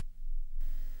look.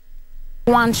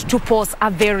 Want to pose a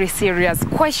very serious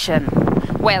question.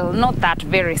 Well, not that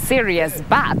very serious,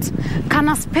 but can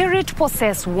a spirit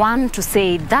possess one to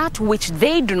say that which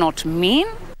they do not mean?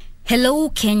 Hello,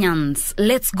 Kenyans.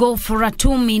 Let's go for a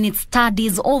 2-minute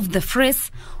studies of the phrase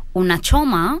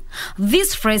unachoma.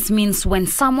 This phrase means when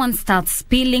someone starts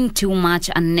spilling too much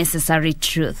unnecessary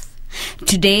truth.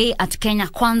 Today at Kenya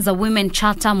Kwanza Women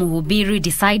Charter, Muhubiri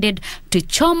decided to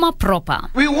choma proper.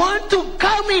 We want to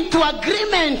come into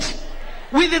agreement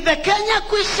with the Kenya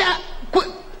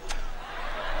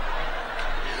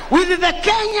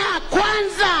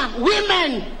Kwanza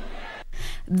women.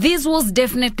 This was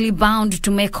definitely bound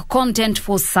to make content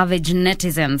for savage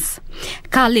netizens.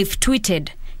 Caliph tweeted,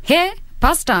 "Hey,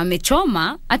 Pastor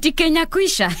amechoma ati Kenya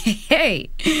kwisha." Hey.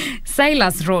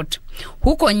 Silas wrote,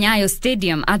 "Huko Nyayo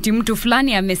Stadium ati mtu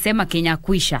fulani amesema Kenya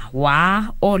kwisha."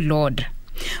 Wow, oh Lord.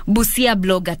 Busia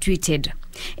blogger tweeted,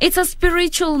 "It's a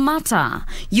spiritual matter.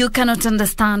 You cannot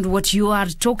understand what you are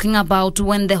talking about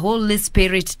when the Holy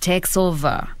Spirit takes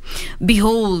over.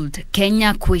 Behold,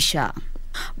 Kenya kwisha."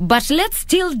 But let's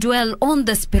still dwell on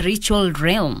the spiritual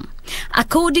realm.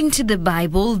 According to the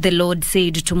Bible, the Lord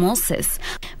said to Moses,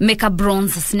 "Make a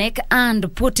bronze snake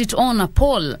and put it on a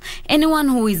pole. Anyone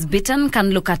who is bitten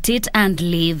can look at it and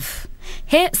live."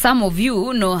 Hey, some of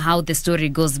you know how the story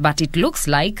goes, but it looks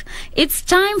like it's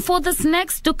time for the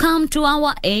snakes to come to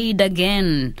our aid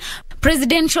again.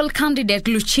 Presidential candidate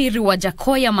Luchiri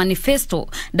Wajakoya manifesto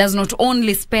does not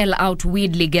only spell out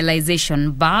weed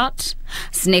legalization, but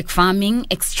snake farming,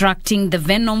 extracting the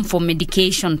venom for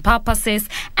medication purposes,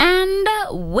 and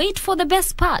wait for the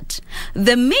best part,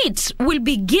 the meat will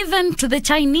be given to the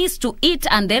Chinese to eat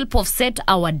and help offset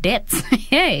our debts.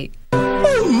 Hey.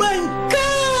 Oh my God!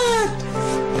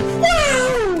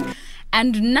 Wow!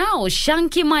 And now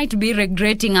Shanky might be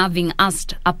regretting having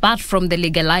asked, apart from the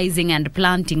legalizing and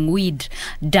planting weed,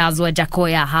 does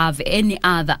Wajakoya have any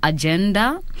other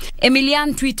agenda?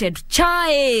 Emilian tweeted,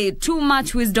 "Chai, too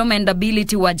much wisdom and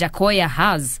ability Wajakoya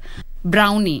has."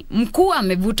 Brownie, "Mkuu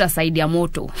amevuta saidi ya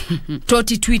moto."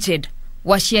 Toti tweeted,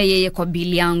 "Washia yeye kwa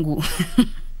bili yangu."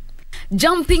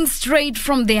 Jumping straight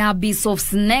from the abyss of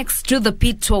snakes to the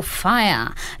pit of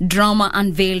fire, drama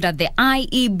unveiled at the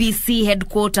IEBC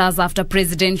headquarters after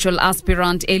presidential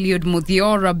aspirant Eliud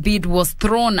Muthiora bid was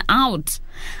thrown out.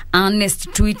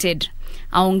 Ernest tweeted,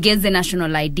 "Aongeze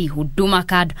national ID, huduma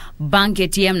card, bank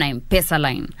ATM na M-Pesa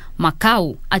line.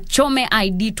 Makau, achome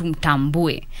ID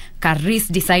tumtambue." Karis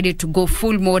decided to go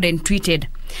full mode and tweeted,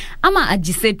 "Ama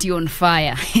ajiseti on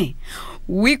fire."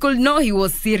 We could know he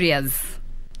was serious.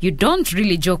 You don't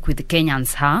really joke with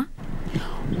Kenyans, huh?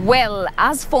 Well,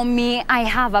 as for me, I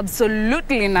have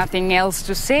absolutely nothing else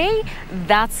to say.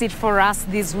 That's it for us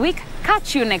this week.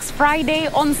 Catch you next Friday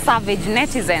on Savage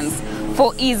Netizens.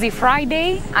 For Easy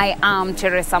Friday, I am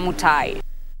Teresa Mutai.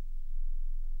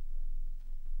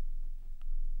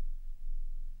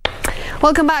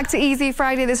 Welcome back to Easy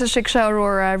Friday. This is Shiksha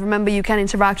Arora. Remember, you can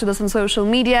interact with us on social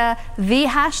media. The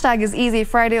hashtag is Easy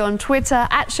Friday on Twitter,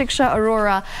 at Shiksha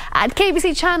Arora, at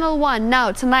KBC Channel 1.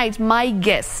 Now, tonight, my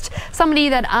guest, somebody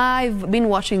that I've been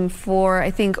watching for, I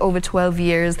think, over 12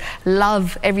 years.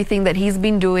 Love everything that he's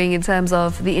been doing in terms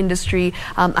of the industry.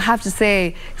 I have to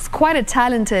say, he's quite a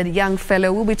talented young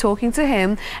fellow. We'll be talking to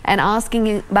him and asking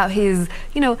him about his,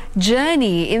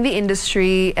 journey in the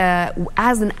industry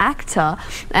as an actor.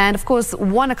 And, of course,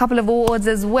 won a couple of awards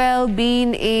as well,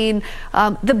 being in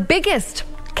the biggest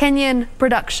Kenyan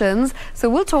productions. So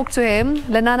we'll talk to him.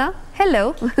 Lenana,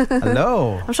 hello.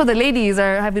 Hello. I'm sure the ladies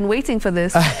have been waiting for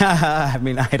this. I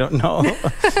mean, I don't know.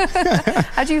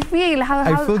 How do you feel?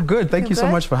 I feel good. Thank you so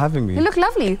much for having me. You look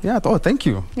lovely. Yeah. Oh, thank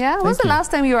you. Yeah. When was the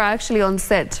last time you were actually on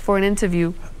set for an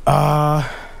interview?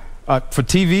 For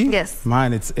TV? Yes.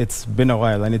 Man, it's been a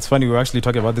while, and it's funny, we were actually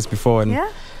talking about this before, and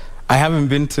I haven't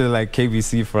been to like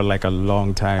KBC for like a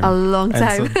long time. A long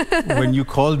time. And so when you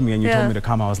called me and you told me to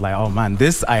come, I was like, oh man,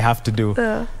 this I have to do.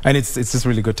 And it's just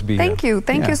really good to be here.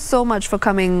 Thank you so much for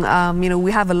coming. You know,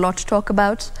 we have a lot to talk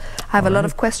about. I have a lot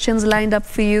of questions lined up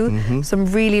for you. So I'm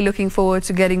really looking forward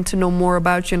to getting to know more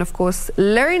about you and of course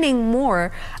learning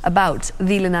more about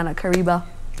the Lenana Kariba.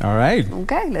 All right.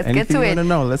 Okay, let's Anything get to it. you want to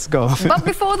know? Let's go. But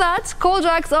before that,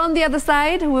 Koljak's on the other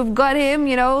side. We've got him,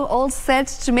 you know, all set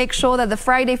to make sure that the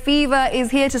Friday fever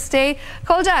is here to stay.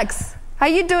 Koljak's, how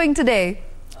you doing today?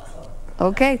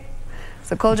 Okay.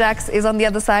 So Koljak's is on the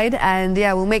other side, and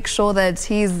yeah, we'll make sure that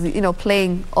he's, you know,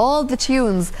 playing all the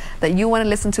tunes that you want to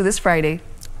listen to this Friday.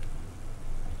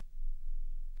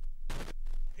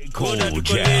 Koljak in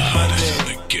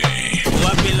the game.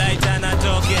 What be like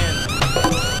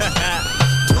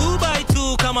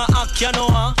kama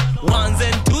akyanoa ones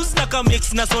and twos naka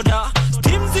mix na soda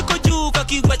steam ziko juu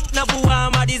kakiwet na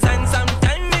buwa ma design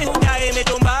sometime me hudae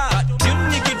metomba tune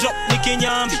niki drop niki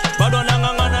nyambi bado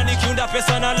nangangana nikiunda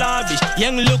pesa na lavish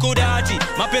young look dati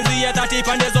mapenzi ya tati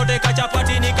pande zote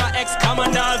kachapati nika ex kama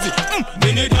ndazi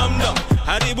mini dam dam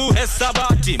haribu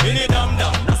hesabati mini dam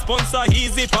dam na sponsor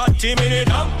hizi party mini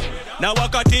dam na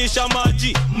wakatisha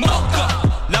maji moka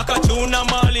na kachuna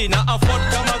mali na afford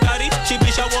kama gari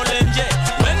chibisha wolenje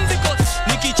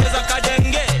nikicheza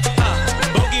kadenge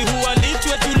bogi huwa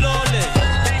litwe tulole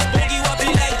bogi wapi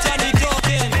like Johnny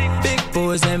talking big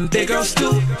boys and big girls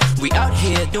too we out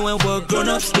here doing what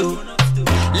grown-ups do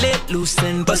let loose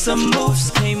and bust some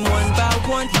moves came one by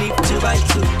one leap 2 by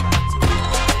 2 2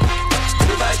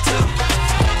 by 2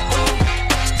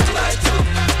 2 by 2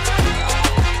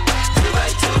 2 by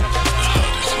 2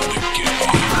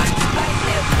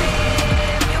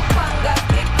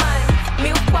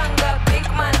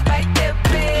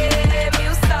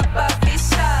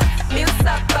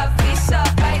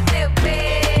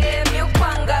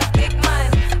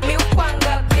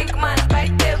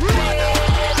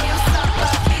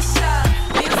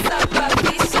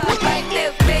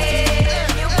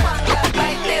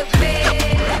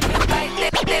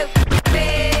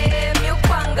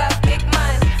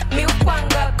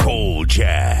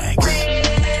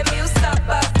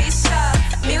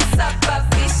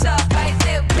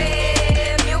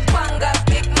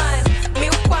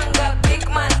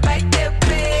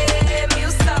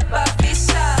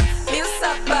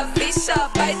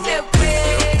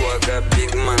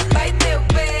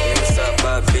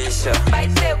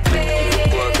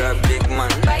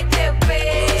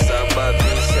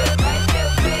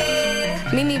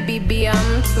 Mini bibi ya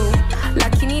mtu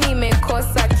lakini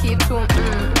nimekosa kitu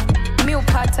mi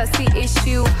upata si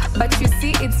issue but you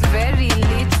see it's very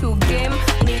little game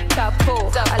ni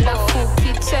chapo alafu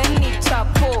kitchen ni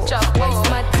chapo waste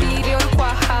material kwa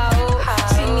hao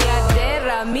chini ya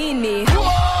dera mini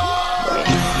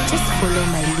just follow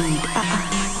my lead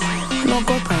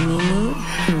nogopa nini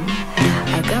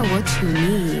I got what you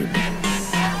need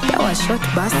dawa short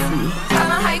basi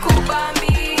kama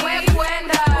haikubambi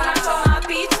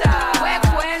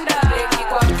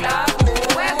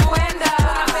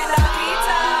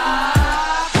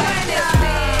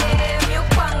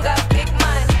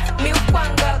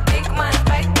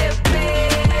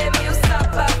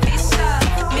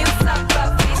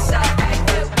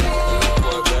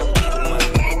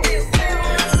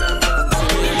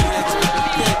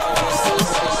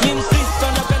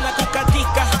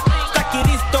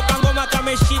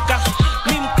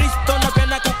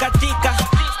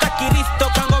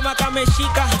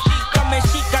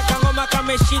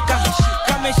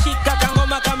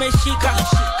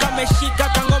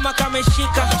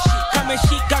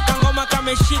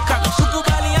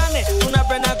tukubaliane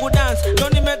tunapenda kudance ndo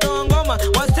nimetoa ngoma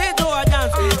waseto wa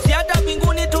dance si hata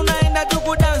mbinguni tunaenda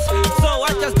tukudance so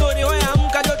wacha story wewe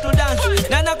amka ndo tu dance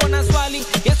nana kona swali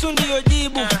Yesu ndio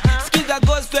jibu sikiza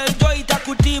gospel joy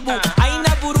itakutibu haina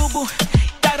vurugu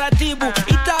taratibu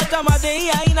itata madei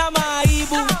haina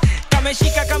maaibu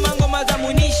kameshika kama ngoma za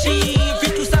munishi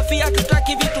vitu safi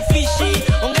hatutaki vitu fishi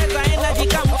ongeza energy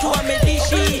kama mtu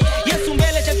amedishi Yesu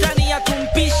mbele shetani ya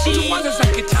kumpishi kwanza za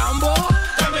kitambo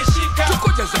kameshika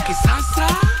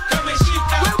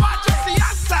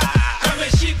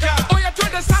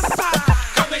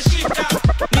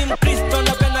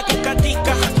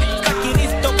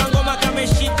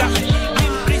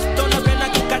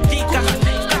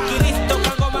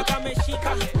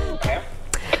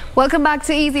Welcome back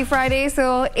to Easy Friday.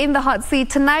 So in the hot seat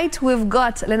tonight, we've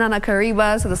got Lenana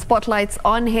Kariba. So the spotlight's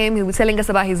on him. He'll be telling us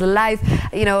about his life,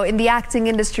 you know, in the acting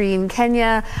industry in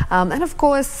Kenya. And of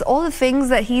course, all the things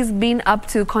that he's been up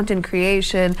to, content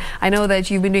creation. I know that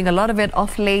you've been doing a lot of it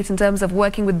off late in terms of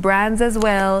working with brands as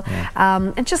well.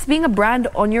 And just being a brand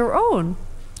on your own.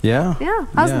 Yeah. Yeah.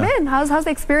 How's it been? How's the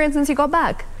experience since you got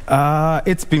back?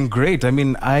 It's been great. I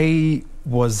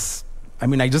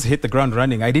mean, I just hit the ground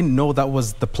running. I didn't know that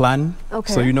was the plan.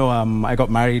 Okay. So, you know, I got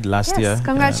married last year.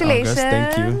 Congratulations.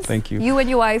 Thank you. Thank you. You and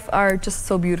your wife are just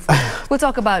so beautiful. We'll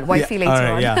talk about wifey later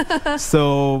on. Yeah.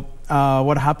 So,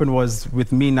 what happened was,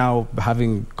 with me now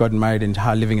having gotten married and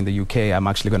living in the UK, I'm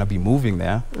actually going to be moving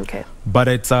there. Okay. But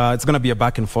it's going to be a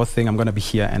back and forth thing. I'm going to be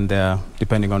here and there,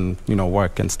 depending on, you know,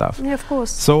 work and stuff. Yeah, of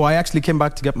course. So I actually came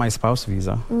back to get my spouse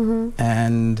visa.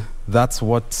 And that's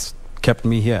what kept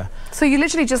me here. So you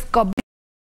literally just got...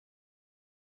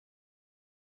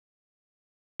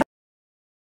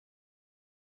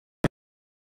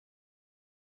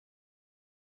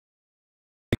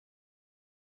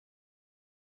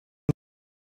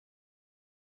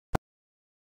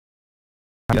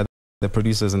 the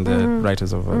producers and the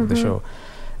writers of the show.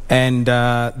 And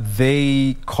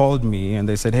they called me and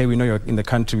they said, hey, we know you're in the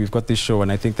country, we've got this show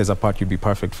and I think there's a part you'd be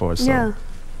perfect for. So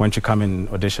why don't you come and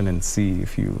audition and see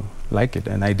if you like it?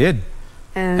 And I did.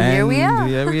 And here we are.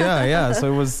 Here we are, yeah.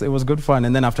 So it was good fun.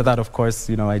 And then after that, of course,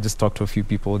 you know, I just talked to a few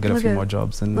people, get a few more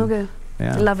jobs. And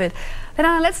yeah. Love it.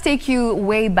 Then let's take you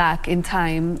way back in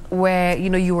time where, you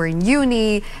know, you were in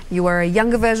uni, you were a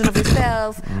younger version of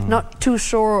yourself, not too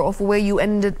sure of where you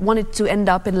wanted to end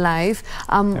up in life.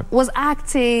 Was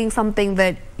acting something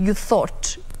that you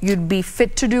thought you'd be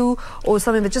fit to do, or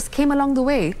something that just came along the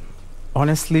way?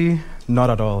 Honestly,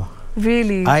 not at all.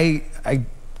 Really?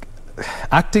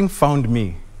 Acting found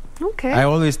me. Okay. I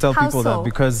always tell people that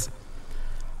because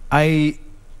I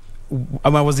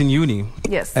was in uni.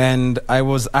 Yes. And I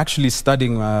was actually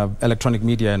studying electronic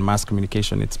media and mass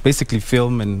communication. It's basically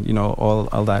film and, you know,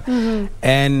 all that.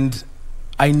 And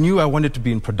I knew I wanted to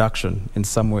be in production in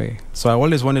some way. So I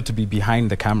always wanted to be behind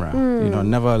the camera, you know,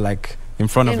 never like in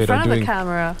front of it or doing... In front of the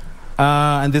camera.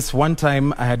 And this one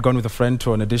time I had gone with a friend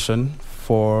to an audition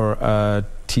for a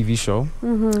TV show.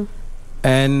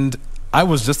 And I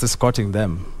was just escorting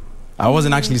them. I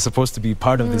wasn't actually supposed to be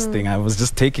part of this thing. I was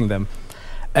just taking them.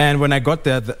 And when I got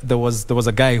there, there was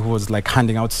a guy who was like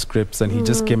handing out scripts, and he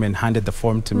just came and handed the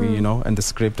form to me, you know, and the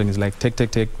script, and he's like,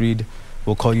 take, read,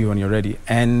 we'll call you when you're ready.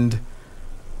 And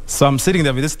so I'm sitting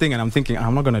there with this thing, and I'm thinking,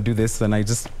 I'm not going to do this, and I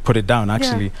just put it down,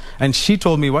 actually. Yeah. And she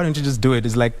told me, why don't you just do it?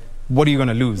 It's like, what are you going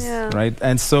to lose, right?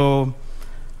 And so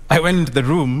I went into the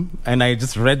room, and I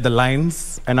just read the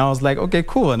lines, and I was like, okay,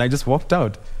 cool, and I just walked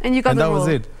out. And you got the role?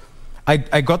 And that was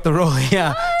it. I got the role,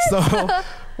 yeah. So...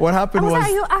 What happened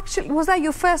was that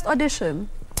your first audition?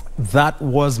 That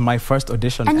was my first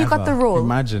audition and you got the role?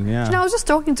 Imagine, yeah. You know, I was just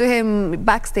talking to him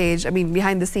backstage, I mean,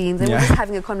 behind the scenes, and we were just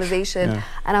having a conversation.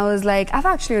 And I was like, I've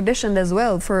actually auditioned as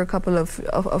well for a couple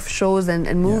of shows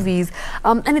and movies.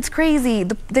 And it's crazy,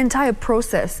 the entire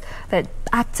process that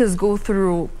actors go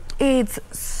through. It's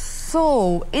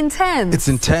so intense. It's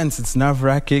intense, it's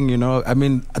nerve-wracking, you know. I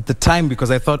mean, at the time,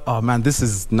 because I thought, oh man, this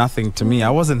is nothing to me. I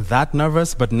wasn't that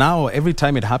nervous, but now every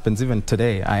time it happens, even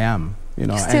today, I am, you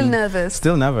know. Still nervous?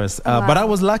 Still nervous. But I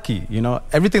was lucky, you know.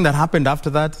 Everything that happened after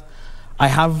that, I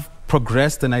have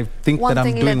progressed, and I think that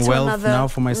I'm doing well now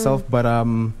for myself, but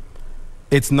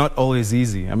it's not always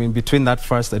easy. I mean, between that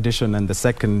first audition and the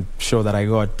second show that I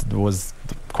got, there was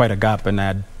quite a gap, and I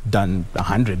had done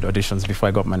 100 auditions before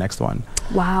I got my next one.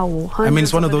 Wow. I mean,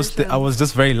 it's one of those I was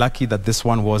just very lucky that this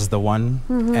one was the one.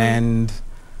 And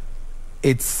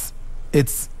it's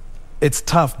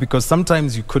tough because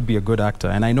sometimes you could be a good actor,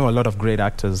 and I know a lot of great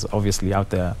actors obviously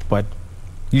out there, but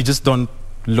you just don't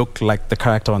look like the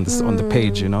character on the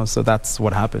page, you know. So that's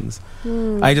what happens.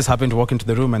 I just happened to walk into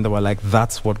the room, and they were like,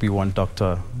 that's what we want,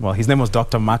 his name was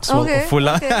Dr. Maxwell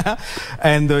Fuller.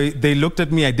 And they looked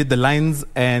at me, I did the lines,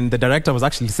 and the director was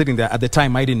actually sitting there. At the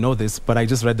time, I didn't know this, but I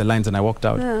just read the lines and I walked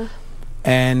out.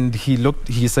 And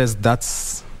he says,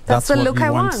 that's the what look we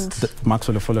I want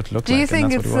Maxwell Fuller to look like. Do you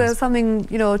think it's something,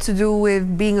 you know, to do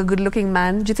with being a good-looking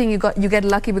man? Do you think you get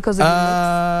lucky because of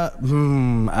your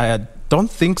looks? I don't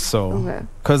think so.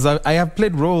 Because I have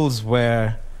played roles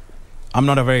where I'm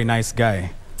not a very nice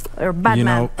guy. Or a bad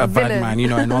man, a bad man, you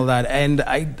know, and all that. And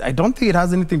I don't think it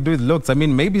has anything to do with looks. I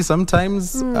mean, maybe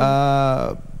sometimes,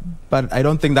 but I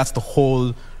don't think that's the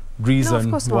whole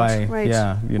reason why. Right.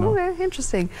 Yeah, you know. Okay,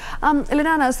 interesting.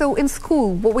 Lenana, so in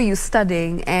school, what were you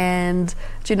studying? And,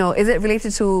 you know, is it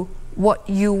related to what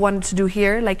you wanted to do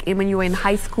here? Like when you were in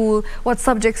high school, what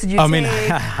subjects did you take? I mean,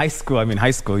 high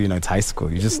school, you know, it's high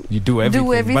school. You do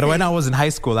everything. But when I was in high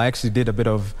school, I actually did a bit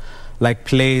of like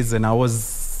plays, and I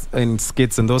was in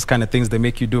skits and those kind of things they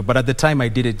make you do. But at the time, I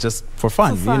did it just for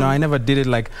fun. You know, I never did it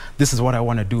like, this is what I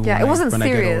want to do. Yeah, it wasn't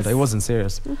serious. I get older. It wasn't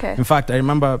serious. Okay. In fact, I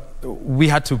remember we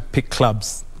had to pick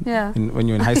clubs. Yeah. When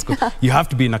you're in high school, you have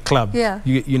to be in a club. Yeah.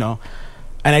 You know,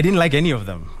 and I didn't like any of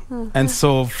them. And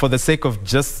so for the sake of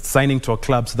just signing to a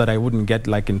club so that I wouldn't get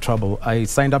like in trouble, I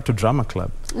signed up to drama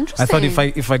club. I thought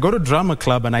if I go to drama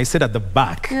club and I sit at the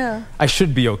back, I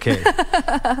should be okay.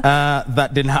 That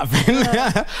didn't happen.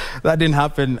 That didn't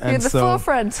happen. You're and the so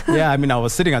forefront. yeah, I mean, I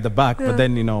was sitting at the back, but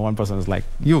then, you know, one person was like,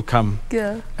 you come.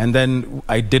 Yeah. And then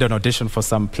I did an audition for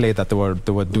some play that they were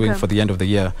doing for the end of the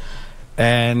year.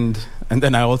 And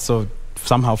then I also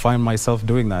somehow find myself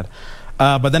doing that.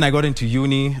 But then I got into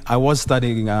uni. I was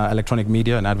studying electronic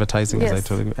media and advertising, as I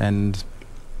told you. And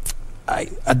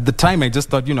at the time, I just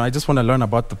thought, you know, I just want to learn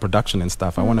about the production and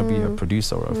stuff. I want to be a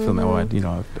producer or a film or, you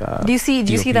know. Do you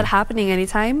see that happening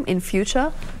anytime in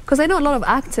future? Because I know a lot of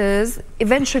actors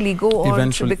eventually go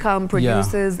on to become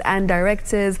producers and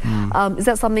directors. Is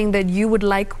that something that you would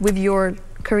like with your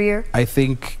career? I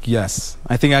think yes.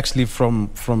 I think actually from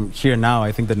here now,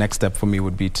 I think the next step for me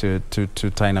would be to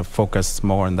kind of focus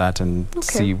more on that and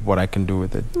see what I can do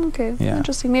with it. Okay,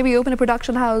 interesting. Maybe open a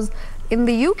production house in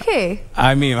the UK.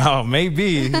 I mean, oh,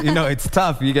 maybe. You know, it's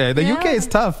tough. The UK is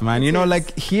tough, man. You know,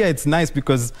 like here it's nice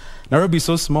because Nairobi is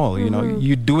so small. You know,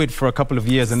 you do it for a couple of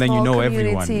years and then you know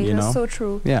everyone. You know, that's so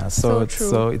true. Yeah,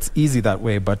 so it's easy that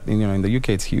way. But you know, in the UK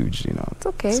it's huge. You know, it's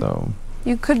okay. So.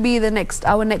 You could be our next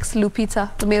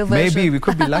Lupita, the male version. Maybe we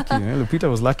could be lucky. You know, Lupita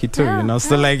was lucky too, you know.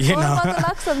 So like, you know, about the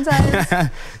luck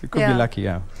sometimes. We could be lucky,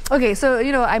 yeah. Okay, so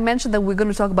you know, I mentioned that we're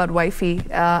going to talk about Wifey.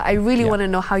 I really want to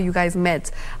know how you guys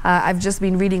met. I've just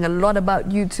been reading a lot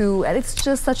about you two, and it's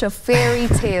just such a fairy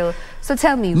tale. So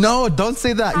tell me. No, don't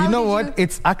say that. You know what?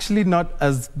 It's actually not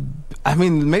as. I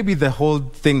mean, maybe the whole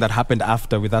thing that happened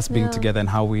after with us being together and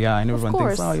how we are, and everyone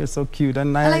thinks, oh, you're so cute.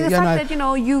 And I like the fact that, you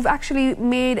know, you've actually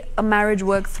made a marriage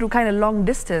work through kind of long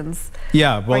distance.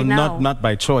 Yeah, well, not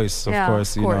by choice, of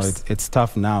course. You know, it's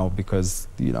tough now because,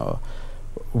 you know,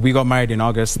 we got married in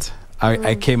August.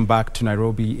 I came back to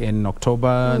Nairobi in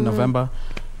October, November.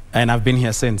 And I've been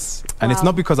here since. And it's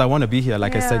not because I want to be here.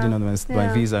 Like I said, you know,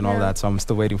 my visa and all that. So I'm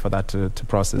still waiting for that to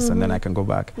process and then I can go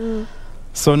back.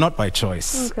 So not by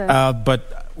choice.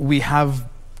 But we have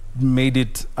made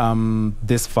it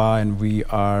this far and we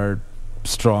are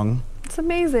strong. It's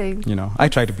amazing. You know, I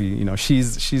try to be, you know,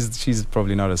 she's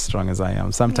probably not as strong as I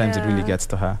am. Sometimes it really gets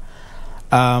to her.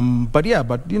 But yeah,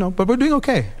 but you know, but we're doing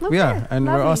okay. We are, and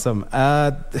we're awesome.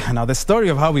 Now the story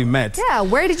of how we met. Yeah,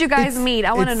 where did you guys meet?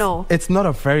 I want to know. It's not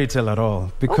a fairy tale at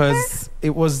all because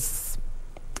it was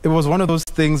one of those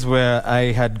things where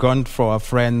I had gone for a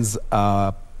friend's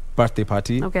birthday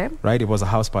party. Right, it was a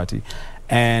house party,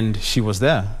 and she was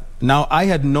there. Now I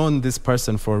had known this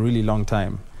person for a really long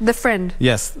time. The friend.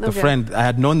 Yes, the friend. I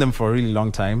had known them for a really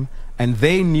long time. And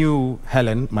they knew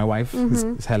Helen, my wife,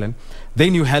 is Helen. They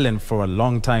knew Helen for a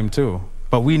long time too.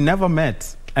 But we never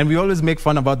met. And we always make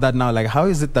fun about that now. Like, how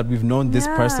is it that we've known this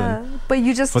person but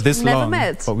you just for this never long,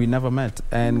 met. But we never met.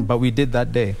 And but we did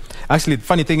that day. Actually, the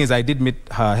funny thing is I did meet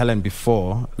Helen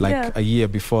before, like a year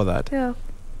before that. Yeah.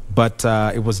 But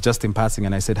it was just in passing.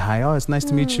 And I said, hi, oh, it's nice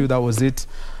to meet you. That was it.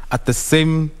 At the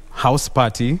same house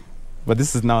party. But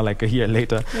this is now like a year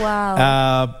later.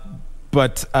 Wow.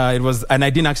 But it was, and I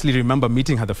didn't actually remember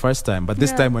meeting her the first time. But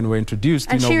this time when we were introduced,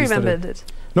 and you know, she remembered it.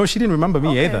 No, she didn't remember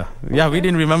me either. Yeah, we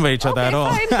didn't remember each other at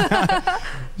all.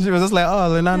 She was just like, oh,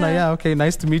 Lenana, okay,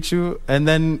 nice to meet you. And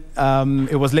then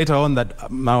it was later on that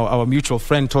our mutual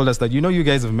friend told us that, you know, you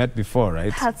guys have met before,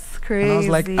 right? That's crazy. And I was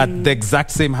like, at the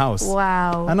exact same house.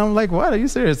 Wow. And I'm like, what? Are you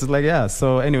serious? It's like, yeah.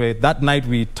 So anyway, that night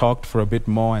we talked for a bit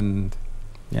more and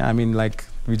yeah, I mean, like,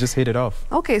 we just hit it off.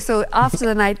 Okay, so after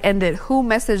the night ended, who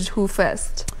messaged who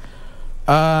first?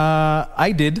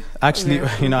 I did actually.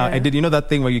 You know, I did. You know that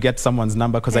thing where you get someone's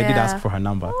number because I did ask for her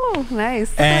number. Oh,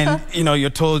 nice. And you know,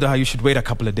 you're told you should wait a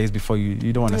couple of days before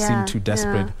you don't want to seem too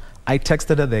desperate. I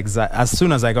texted her as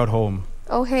soon as I got home.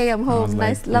 Oh, hey, I'm home.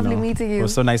 Nice, lovely meeting you. It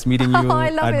was so nice meeting you. I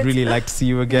love I'd really like to see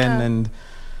you again. And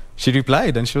she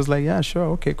replied and she was like, yeah, sure,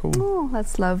 okay, cool. Oh,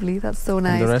 that's lovely. That's so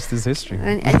nice. And the rest is history.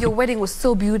 And your wedding was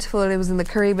so beautiful. It was in the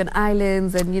Caribbean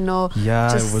islands and, you know,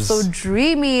 just it was so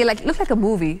dreamy. Like, it looked like a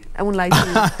movie. I wouldn't lie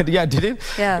to you. Yeah, did it?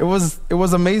 Yeah. It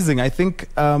was amazing. I think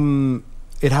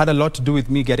it had a lot to do with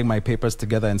me getting my papers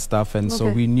together and stuff. And so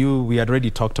we had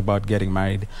already talked about getting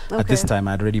married. At this time,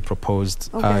 I had already proposed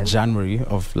January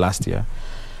of last year.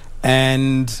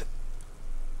 And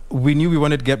we knew we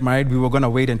wanted to get married. We were going to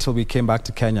wait until we came back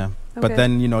to Kenya. But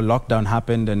then, you know, lockdown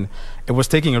happened and it was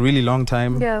taking a really long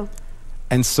time. Yeah.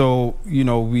 And so, you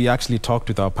know, we actually talked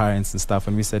with our parents and stuff,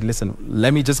 and we said, listen,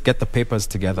 let me just get the papers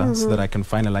together so that I can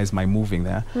finalize my moving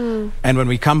there. And when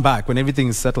we come back, when everything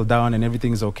is settled down and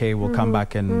everything is okay, we'll come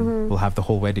back and we'll have the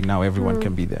whole wedding. Now everyone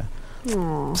can be there.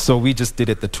 Aww. So we just did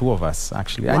it, the two of us,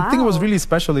 actually. I think it was really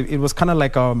special. It was kind of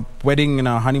like our wedding and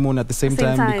our honeymoon at the same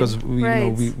time because we, you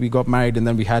know, we got married and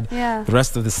then we had the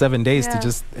rest of the 7 days to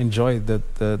just enjoy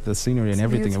the scenery and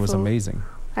everything. Beautiful. It was amazing.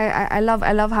 I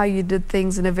love how you did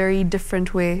things in a very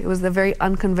different way. It was a very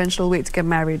unconventional way to get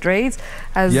married, right?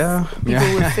 As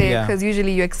people would say, because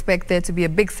usually you expect there to be a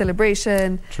big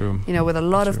celebration, you know, with a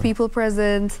lot of people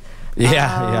present.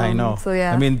 I know. So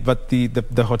I mean, but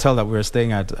the hotel that we were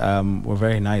staying at were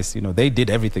very nice. You know, they did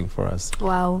everything for us.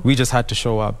 Wow. We just had to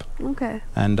show up. Okay.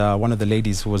 And one of the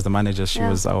ladies who was the manager, she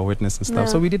was our witness and stuff.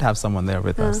 So we did have someone there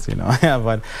with us, you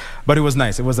know. But it was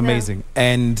nice. It was amazing.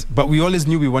 But we always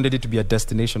knew we wanted it to be a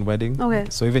destination wedding. Okay.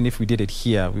 So even if we did it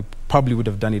here, we probably would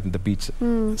have done it in the beach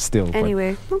still.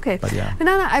 Anyway, okay. But yeah.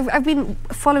 Nana, I've been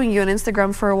following you on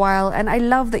Instagram for a while, and I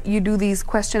love that you do these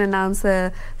question and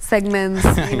answer segments,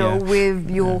 you know, with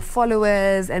your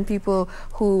followers and people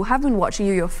who have been watching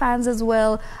you, your fans as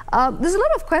well. There's a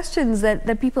lot of questions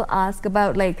that people ask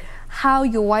about, like, how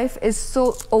your wife is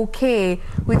so okay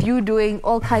with you doing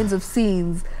all kinds of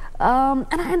scenes.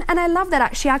 And I love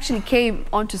that she actually came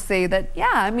on to say that,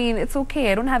 yeah, I mean, it's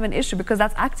okay. I don't have an issue because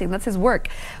that's acting. That's his work.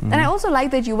 And I also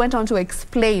like that you went on to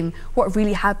explain what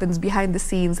really happens behind the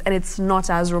scenes, and it's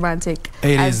not as romantic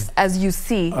as you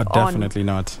see definitely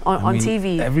not on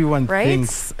TV.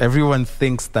 Everyone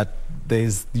thinks that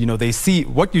there's, you know, they see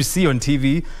what you see on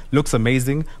TV looks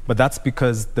amazing, but that's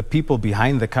because the people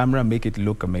behind the camera make it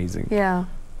look amazing. Yeah.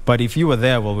 But if you were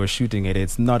there while we're shooting it,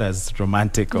 it's not as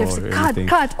romantic or anything.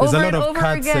 There's a lot of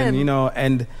cuts and, you know,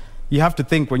 and you have to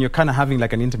think when you're kind of having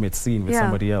like an intimate scene with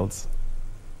somebody else,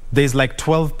 there's like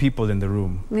 12 people in the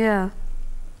room. Yeah.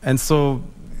 And so,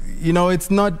 you know, it's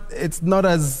not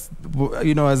as,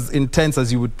 you know, as intense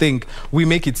as you would think. We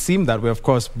make it seem that way, of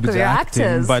course, with the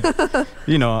acting. But,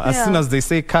 you know, as soon as they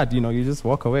say cut, you know, you just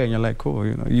walk away and you're like, cool,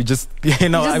 you know, you just, you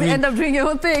know, I mean, end up doing your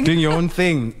own thing. Doing your own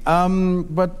thing.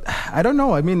 But I don't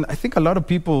know. I mean, I think a lot of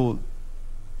people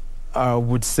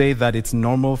would say that it's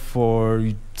normal for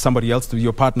somebody else,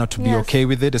 your partner, to be okay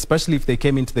with it, especially if they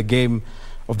came into the game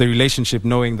of the relationship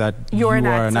knowing that you are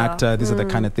an actor. These are the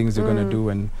kind of things you're going to do.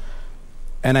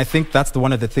 And I think that's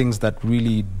one of the things that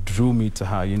really drew me to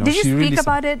her. You know, did you speak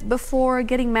about it before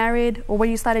getting married or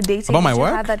when you started dating? About my work? Did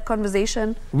you have that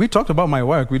conversation? We talked about my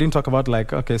work. We didn't talk about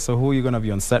like, okay, so who are you going to be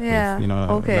on set with? You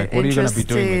know, like what are you going to be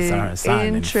doing with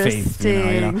San and Faith?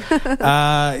 You know?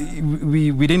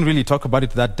 We didn't really talk about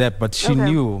it to that depth, but she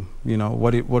knew, you know,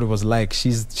 what it was like.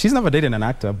 She's never dated an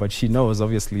actor, but she knows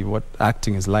obviously what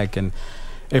acting is like. And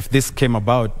if this came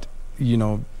about, you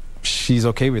know, she's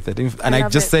okay with it. And I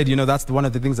just said, you know, that's one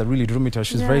of the things that really drew me to her.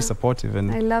 She's very supportive.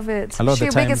 And I love it. A lot of the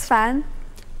your time, biggest fan?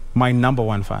 My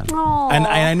 #1 fan. Aww. And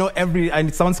I know and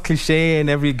it sounds cliche and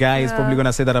every guy is probably going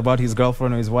to say that about his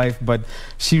girlfriend or his wife, but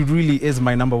she really is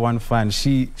my #1 fan.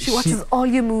 She watches all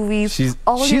your movies, she's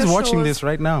watching this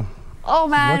right now. Oh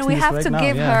man, we have to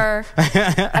give her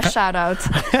a shout out,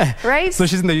 right? So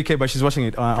she's in the UK, but she's watching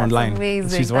it online.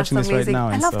 Amazing. She's watching this right now.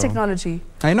 I love technology.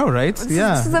 I know, right?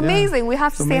 This is amazing. We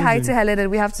have to say hi to Helen, and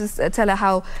we have to tell her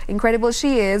how incredible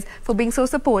she is for being so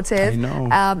supportive. I know.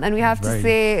 And we have to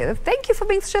say thank you for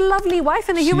being such a lovely wife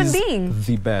and a human being.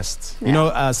 The best. You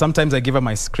know, sometimes I give her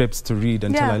my scripts to read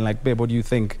and tell her, like, babe, what do you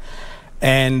think?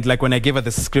 And like when I gave her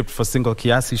the script for Single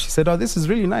Kiasi, she said, oh, this is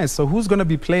really nice. So who's going to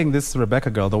be playing this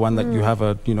Rebecca girl, the one that you have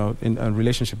a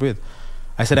relationship with?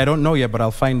 I said, I don't know yet, but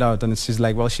I'll find out. And she's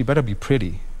like, well, she better be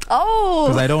pretty. Oh.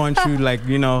 Because I don't want you, like,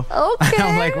 you know. Okay.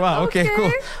 I'm like, wow, okay,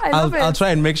 cool. I'll try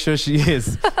and make sure she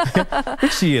is.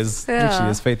 Which she is. Yeah. Which she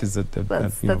is. Faith is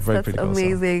very pretty. That's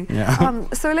amazing. So, yeah.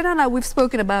 So Lenana, we've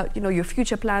spoken about, you know, your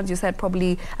future plans. You said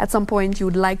probably at some point you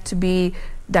would like to be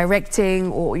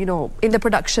directing or, you know, in the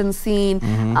production scene.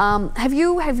 Have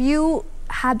you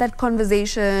had that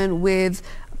conversation with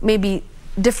maybe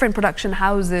different production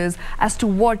houses as to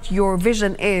what your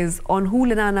vision is on who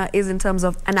Lenana is in terms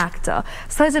of an actor?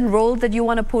 Certain roles that you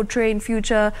want to portray in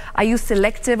future? Are you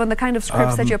selective on the kind of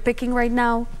scripts that you're picking right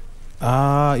now?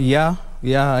 Yeah,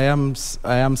 I am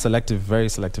selective, very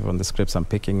selective on the scripts I'm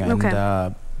picking.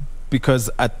 And because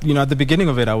at the beginning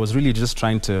of it, I was really just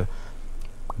trying to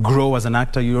grow as an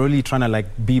actor. You're really trying to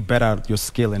like be better at your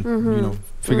skill and you know,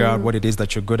 figure out what it is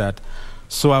that you're good at.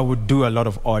 So I would do a lot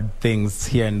of odd things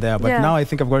here and there. But now I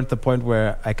think I've gotten to the point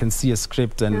where I can see a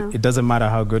script and it doesn't matter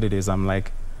how good it is. I'm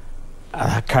like,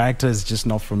 character is just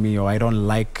not for me, or I don't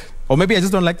like, or maybe I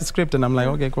just don't like the script, and I'm like,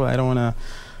 okay, cool, I don't want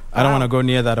to go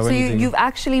near that or anything. So you've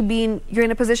actually you're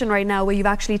in a position right now where you've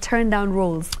actually turned down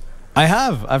roles.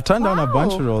 I've turned down a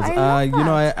bunch of roles. You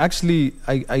know,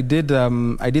 I did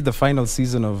the final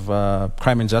season of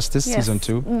Crime and Justice, season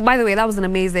 2. By the way, that was an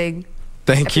amazing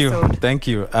Thank episode. you. Thank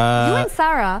you. You and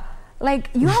Sarah, like,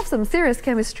 you have some serious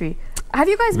chemistry. Have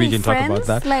you guys been friends,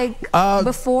 like,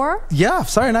 before? Yeah,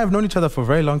 Sarah and I have known each other for a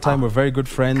very long time. We're very good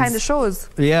friends. Kind of shows.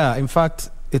 Yeah, in fact,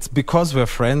 it's because we're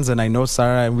friends and I know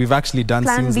Sarah, and we've actually done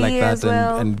scenes like that,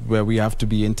 and where we have to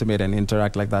be intimate and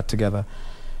interact like that together.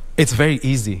 It's very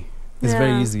easy. It's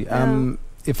very easy.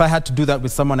 If I had to do that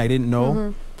with someone I didn't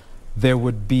know, there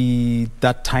would be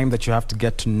that time that you have to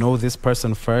get to know this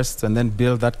person first and then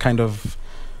build that kind of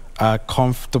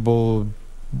comfortable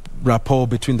rapport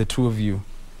between the two of you.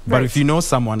 But if you know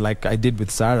someone like I did with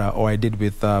Sarah, or I did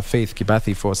with Faith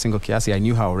Kibathi for Single Kiasi, I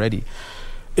knew her already.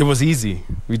 It was easy.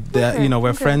 You know,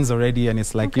 we're friends already, and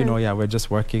it's like, you know, we're just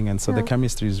working, and so the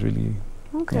chemistry is really,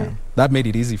 that made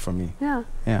it easy for me. Yeah.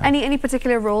 Any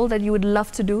particular role that you would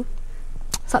love to do?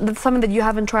 Something that you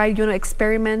haven't tried, you want to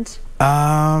experiment? No,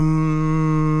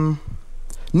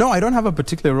 I don't have a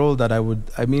particular role that I would,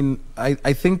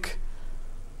 I think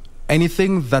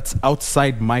anything that's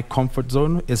outside my comfort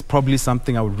zone is probably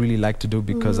something I would really like to do,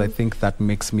 because I think that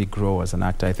makes me grow as an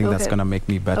actor. I think that's going to make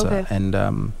me better.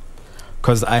 And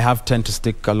because I have tend to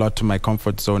stick a lot to my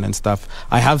comfort zone and stuff.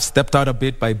 I have stepped out a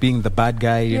bit by being the bad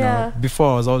guy, you know.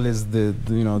 Before I was always the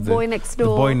boy next door.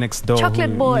 The boy next door.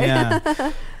 Chocolate boy.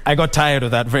 Yeah. I got tired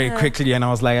of that very quickly, and I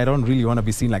was like, I don't really want to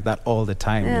be seen like that all the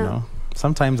time, you know.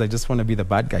 Sometimes I just want to be the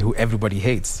bad guy who everybody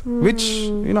hates, which,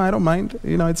 you know, I don't mind.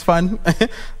 You know, it's fun.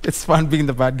 It's fun being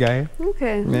the bad guy.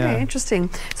 Okay, interesting.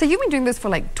 So you've been doing this for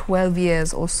like 12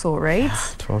 years or so, right?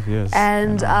 12 years.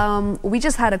 And we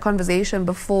just had a conversation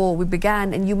before we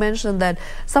began, and you mentioned that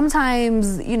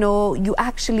sometimes, you know, you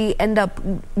actually end up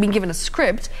being given a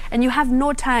script and you have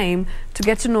no time to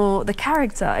get to know the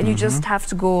character, and you just have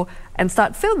to go and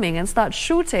start filming and start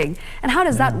shooting. And how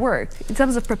does that work in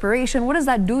terms of preparation? What does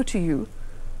that do to you?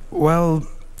 Well,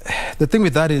 the thing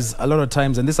with that is, a lot of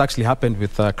times, and this actually happened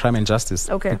with Crime and Justice,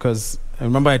 because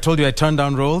remember I told you I turned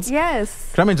down roles?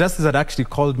 Yes. Crime and Justice had actually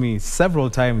called me several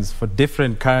times for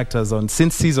different characters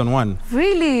since season 1.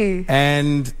 Really?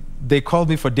 And they called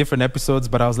me for different episodes,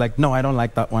 but I was like, no, I don't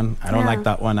like that one. I don't like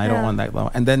that one. I don't want that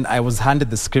one. And then I was handed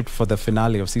the script for the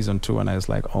finale of season 2, and I was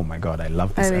like, oh my God, I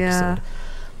love this episode.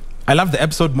 I loved the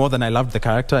episode more than I loved the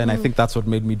character, and I think that's what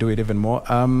made me do it even more.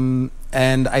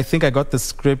 And I think I got the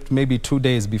script maybe 2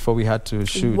 days before we had to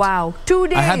shoot. Wow, 2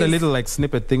 days! I had a little like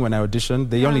snippet thing when I auditioned.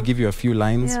 They only give you a few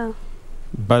lines.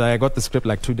 But I got the script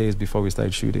like 2 days before we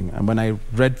started shooting. And when I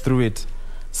read through it,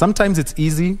 sometimes it's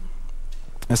easy,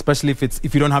 especially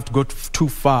if you don't have to go too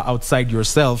far outside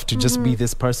yourself to just be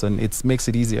this person. It makes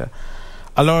it easier.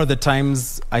 A lot of the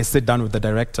times I sit down with the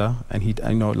director, and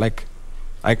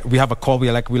we have a call,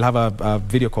 we'll have a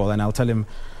video call, and I'll tell him,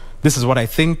 this is what I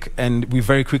think, and we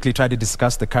very quickly try to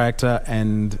discuss the character,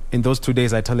 and in those 2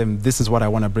 days I tell him, this is what I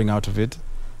want to bring out of it,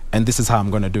 and this is how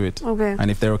I'm going to do it. And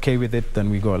if they're okay with it, then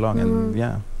we go along, and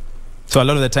So a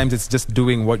lot of the times it's just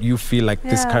doing what you feel like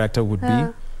this character would be,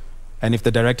 and if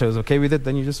the director is okay with it,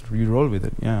 then you roll with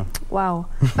it. Wow.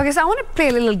 Okay, so I want to play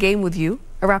a little game with you,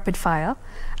 a rapid fire.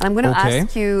 And I'm going to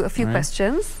ask you a few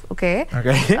questions, okay?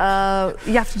 You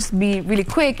have to just be really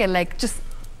quick and just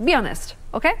be honest,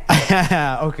 okay?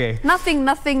 Okay. Nothing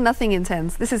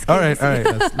intense. This is KBC. All right.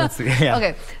 Let's see.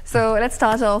 Okay, so let's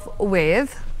start off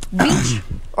with beach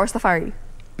or safari?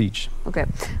 Beach. Okay.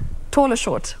 Tall or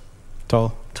short?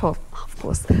 Tall. Tall, of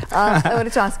course. I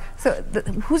wanted to ask, so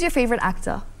who's your favorite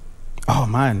actor? Oh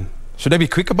man, should I be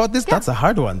quick about this? That's a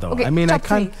hard one though. Okay, I mean, top I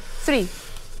can't. Three.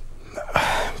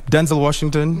 Denzel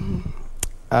Washington,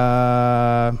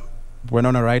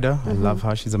 Winona Ryder, I love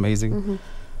her, she's amazing.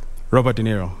 Robert De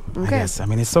Niro, yes, I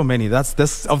mean, it's so many,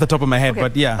 that's off the top of my head,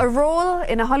 but yeah. A role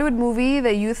in a Hollywood movie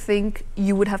that you think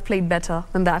you would have played better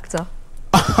than the actor?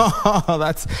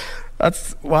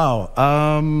 that's wow.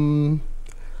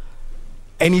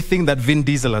 Anything that Vin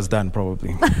Diesel has done,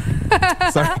 probably.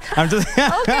 Sorry, I'm just... okay,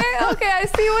 I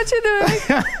see what you're doing.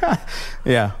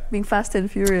 Yeah. Being fast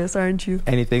and furious, aren't you?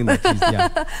 Anything that he's,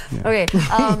 Okay,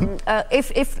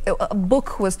 if a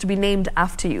book was to be named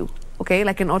after you, okay,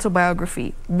 like an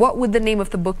autobiography, what would the name of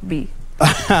the book be?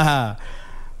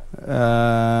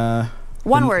 One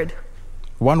word.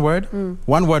 One word?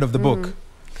 One word of the book?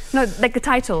 No, like the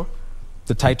title.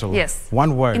 The title? Yes.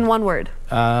 One word. In one word.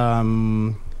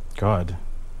 God.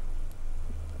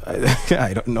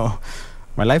 I don't know.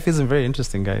 My life isn't very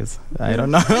interesting, guys. I don't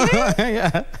know.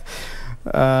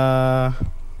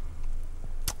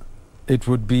 It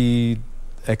would be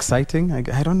exciting.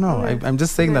 I don't know. Okay. I'm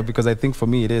just saying that because I think for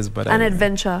me it is. But an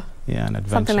adventure. Yeah, an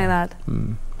adventure. Something like that.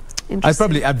 I'd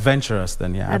probably adventurous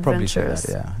then. Yeah, I'd probably say Adventurous.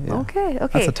 that. Yeah. Okay.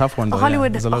 That's a tough one. Though, A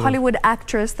Hollywood, There's a a lot of- Hollywood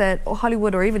actress that, or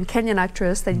Hollywood, or even Kenyan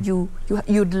actress that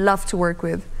you'd love to work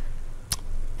with.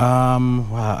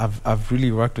 Wow, I've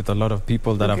really worked with a lot of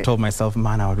people that I've told myself,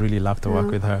 man, I would really love to work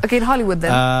with her. Okay, in Hollywood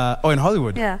then. In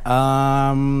Hollywood. Yeah.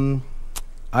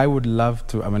 I would love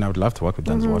to. I mean, I would love to work with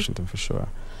Denzel Washington for sure.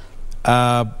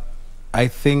 I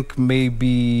think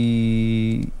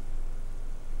maybe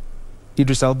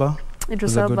Idris Elba.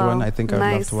 Idris is a good Elba. one. I think I'd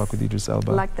love Nice. to work with Idris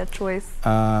Elba. Like that choice.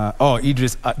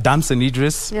 Idris, Damson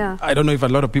Idris. Yeah. I don't know if a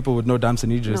lot of people would know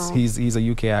Damson Idris. No. He's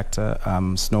a UK actor.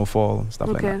 Snowfall, stuff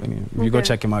like that. If you go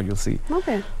check him out, you'll see.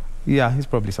 Okay. Yeah, he's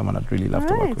probably someone I'd really love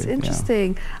to work with.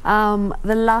 Interesting.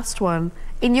 The last one.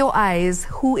 In your eyes,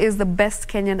 who is the best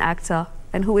Kenyan actor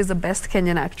and who is the best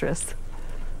Kenyan actress?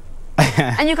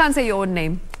 And you can't say your own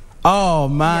name. Oh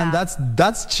man,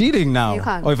 that's cheating now. You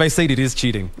can't. Or if I say it is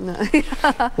cheating. No.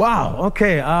 Wow.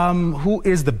 Okay. Who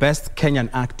is the best Kenyan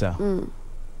actor?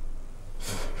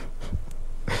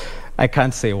 I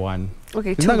can't say one.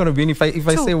 Okay. It's not gonna be. If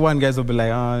I say one, guys will be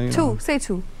like, two. Say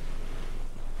two.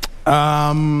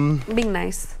 Being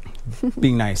nice.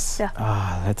 Being nice.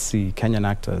 Yeah. Let's see. Kenyan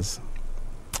actors.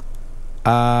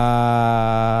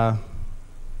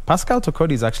 Pascal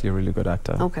Tokodi is actually a really good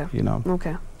actor. Okay. You know.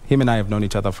 Okay. Him and I have known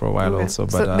each other for a while also.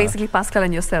 But so basically Pascal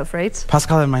and yourself, right?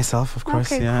 Pascal and myself, of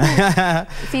course. Okay, Yeah.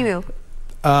 cool. Female.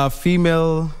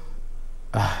 Female.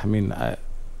 I mean,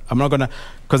 I'm not gonna,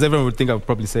 because everyone would think I would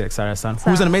probably say Sarah San,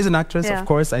 who's an amazing actress, of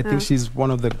course. I think she's one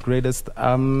of the greatest.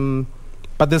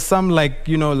 But there's some like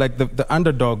the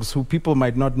underdogs who people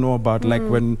might not know about. Like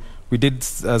when we did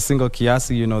Single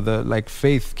Kiasi, the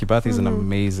Faith Kibathi is an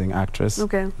amazing actress.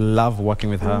 Okay. Love working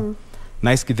with her.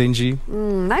 Nice Githinji.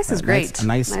 Nice is great.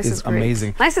 Nice is great.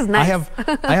 amazing. Nice is nice.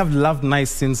 I have loved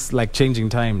Nice since Changing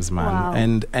Times, man. Wow.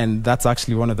 And that's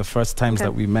actually one of the first times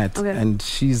that we met. Okay. And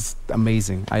she's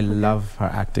amazing. I love her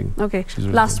acting. Okay. She's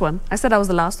really last good. one. I said I was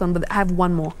the last one, but I have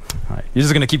one more. All right. You're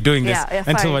just gonna keep doing this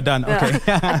until fine. we're done. Okay. A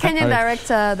Kenyan All right.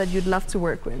 director that you'd love to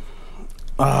work with.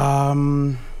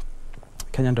 Kenyan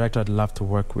director I'd love to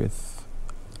work with.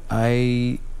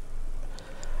 I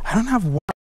don't have one.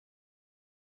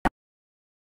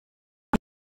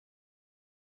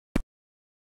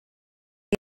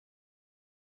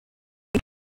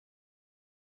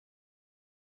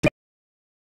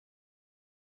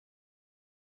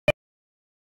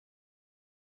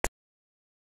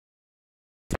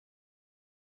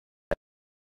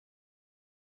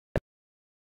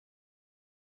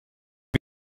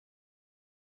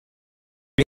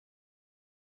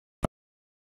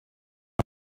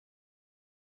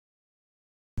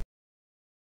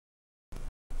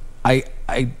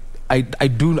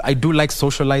 I do like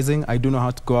socializing. I do know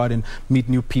how to go out and meet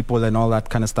new people and all that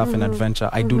kind of stuff and adventure.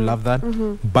 I do love that.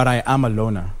 But I am a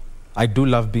loner. I do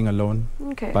love being alone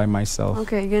by myself.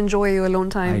 Okay, you enjoy your alone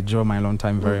time. I enjoy my alone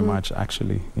time very much,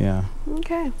 actually. Yeah.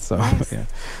 Okay. So nice. yeah.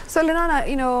 So Lenana,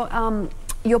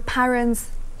 your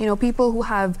parents, people who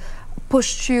have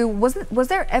pushed you, was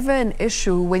there ever an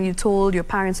issue when you told your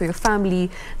parents or your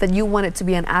family that you wanted to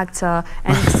be an actor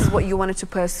and this is what you wanted to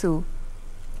pursue?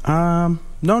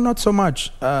 No, not so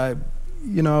much.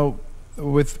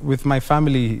 With my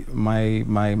family,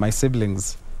 my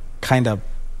siblings kind of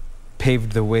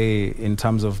paved the way in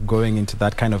terms of going into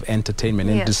that kind of entertainment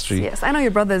industry. Yes, I know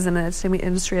your brother's in the entertainment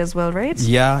industry as well, right?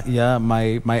 Yeah.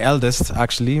 My eldest,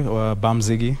 actually, Bam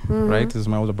Ziggy, right, is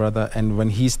my older brother. And when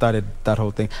he started that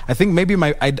whole thing, I think maybe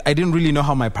I didn't really know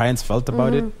how my parents felt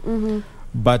about it.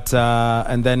 But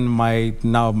and then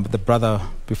the brother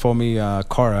before me,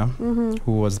 Cora,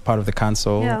 who was part of the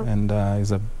council and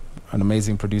is an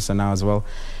amazing producer now as well.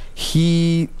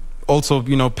 He also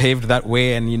paved that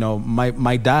way, and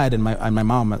my dad and my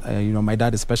mom, my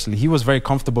dad especially, he was very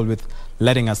comfortable with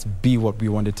letting us be what we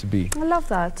wanted to be. I love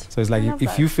that. So it's like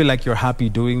if you feel like you're happy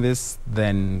doing this,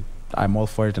 then I'm all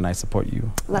for it and I support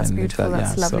you. That's and beautiful.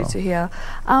 That's lovely to hear.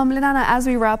 Lenana, as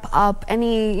we wrap up,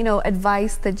 any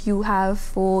advice that you have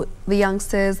for the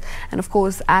youngsters and of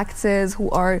course actors who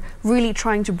are really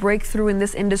trying to break through in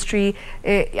this industry?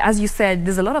 As you said,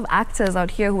 there's a lot of actors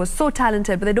out here who are so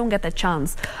talented but they don't get the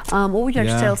chance. What would you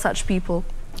like to tell such people?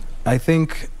 I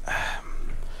think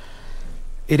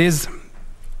it is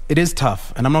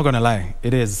tough, and I'm not gonna lie,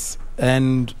 it is.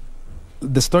 And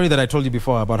the story that I told you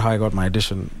before about how I got my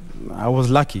audition, I was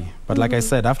lucky. But like I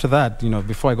said, after that,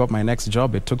 before I got my next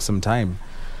job, it took some time.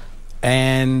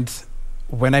 And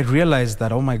when I realized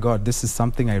that, oh my God, this is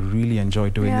something I really enjoy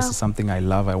doing. This is something I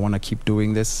love. I want to keep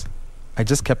doing this. I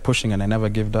just kept pushing and I never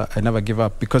give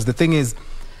up. Because the thing is,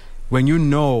 when you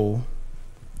know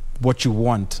what you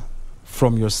want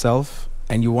from yourself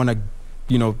and you want to,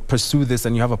 you know, pursue this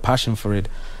and you have a passion for it,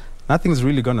 nothing's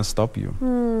really going to stop you,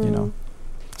 you know.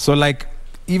 So like,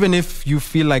 even if you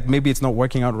feel like maybe it's not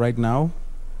working out right now,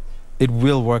 it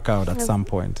will work out at some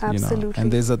point, you know.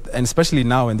 And and especially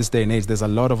now in this day and age, there's a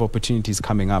lot of opportunities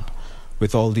coming up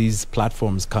with all these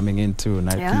platforms coming into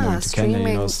into Kenya,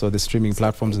 you know, so the streaming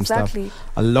platforms and stuff.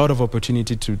 A lot of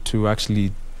opportunity to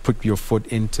actually put your foot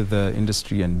into the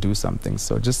industry and do something.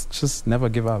 So just never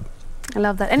give up. I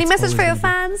love that. Any message for your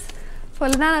fans? For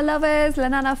Lenana lovers,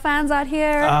 Lenana fans out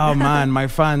here? Oh man, my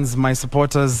fans, my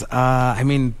supporters, I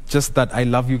mean, just that I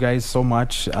love you guys so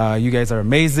much. You guys are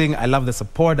amazing. I love the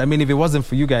support. I mean, if it wasn't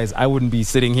for you guys, I wouldn't be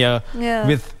sitting here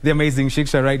with the amazing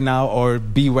Shiksha right now or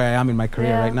be where I am in my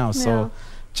career right now. So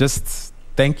just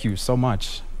thank you so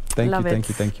much.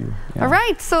 Thank you. All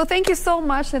right, so thank you so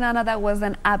much, Lenana. That was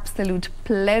an absolute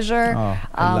pleasure.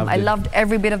 I loved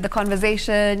every bit of the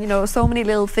conversation. You know, so many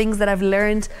little things that I've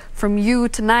learned from you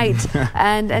tonight.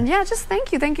 and yeah, just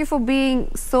thank you. Thank you for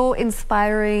being so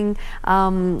inspiring.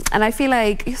 And I feel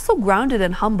like you're so grounded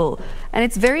and humble. And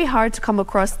it's very hard to come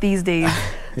across these days.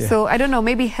 So I don't know,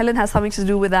 maybe Helen has something to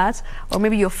do with that, or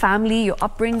maybe your family, your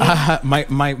upbringing.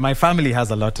 My family has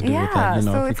a lot to do with that, you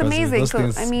know, so it's amazing. Those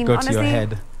things I mean, go honestly, to your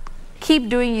head. Keep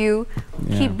doing you,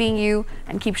 keep being you,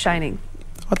 and keep shining.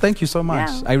 Oh, thank you so much.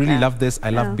 I really love this. I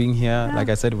love being here. Like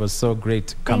I said, it was so great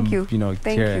to come, you know,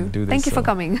 here and do this. Thank you for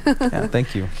coming.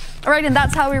 Thank you. All right, and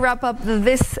that's how we wrap up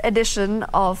this edition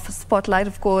of Spotlight.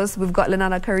 Of course, we've got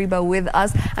Lenana Kariba with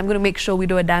us. I'm going to make sure we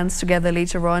do a dance together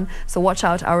later on. So watch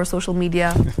out our social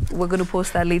media. We're going to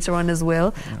post that later on as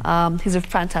well. He's a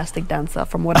fantastic dancer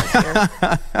from what I hear.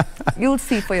 You'll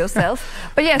see for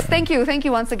yourself. But yes, thank you. Thank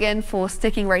you once again for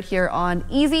sticking right here on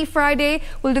Easy Friday.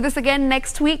 We'll do this again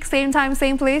next week. Same time,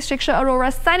 same place. Shiksha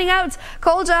Arora signing out.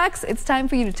 Cole Jacks, it's time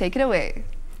for you to take it away.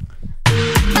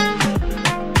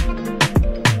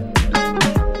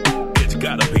 It's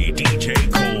gotta be DJ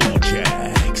Cole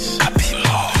Jacks. I be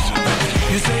lost.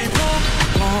 You say boom,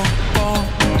 boom, boom,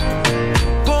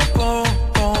 boom, boom,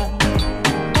 boom,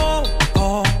 boom,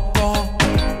 boom,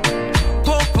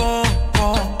 boom, boom,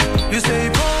 boom. You say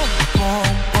boom, boom,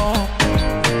 boom,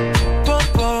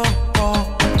 boom, boom,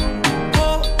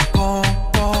 boom, boom,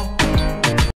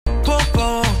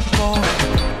 boom, boom.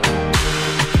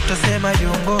 Tasema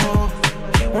jongo,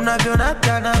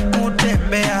 unavyonataka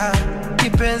kutembea,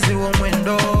 kipenzi wa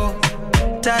mwendo,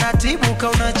 taratibu ka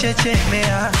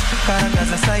unachechemea, karanga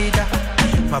za saida,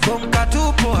 mabomka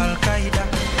tupo Al-Qaida.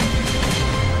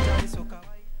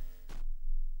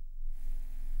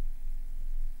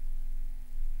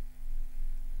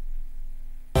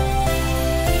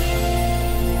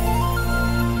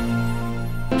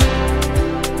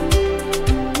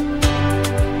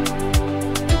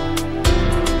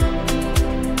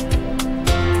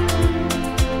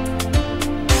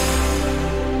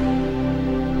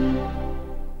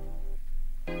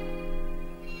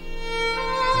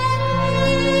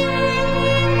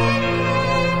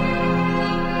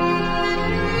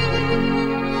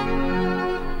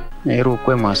 Nairu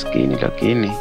kwe maskini lakini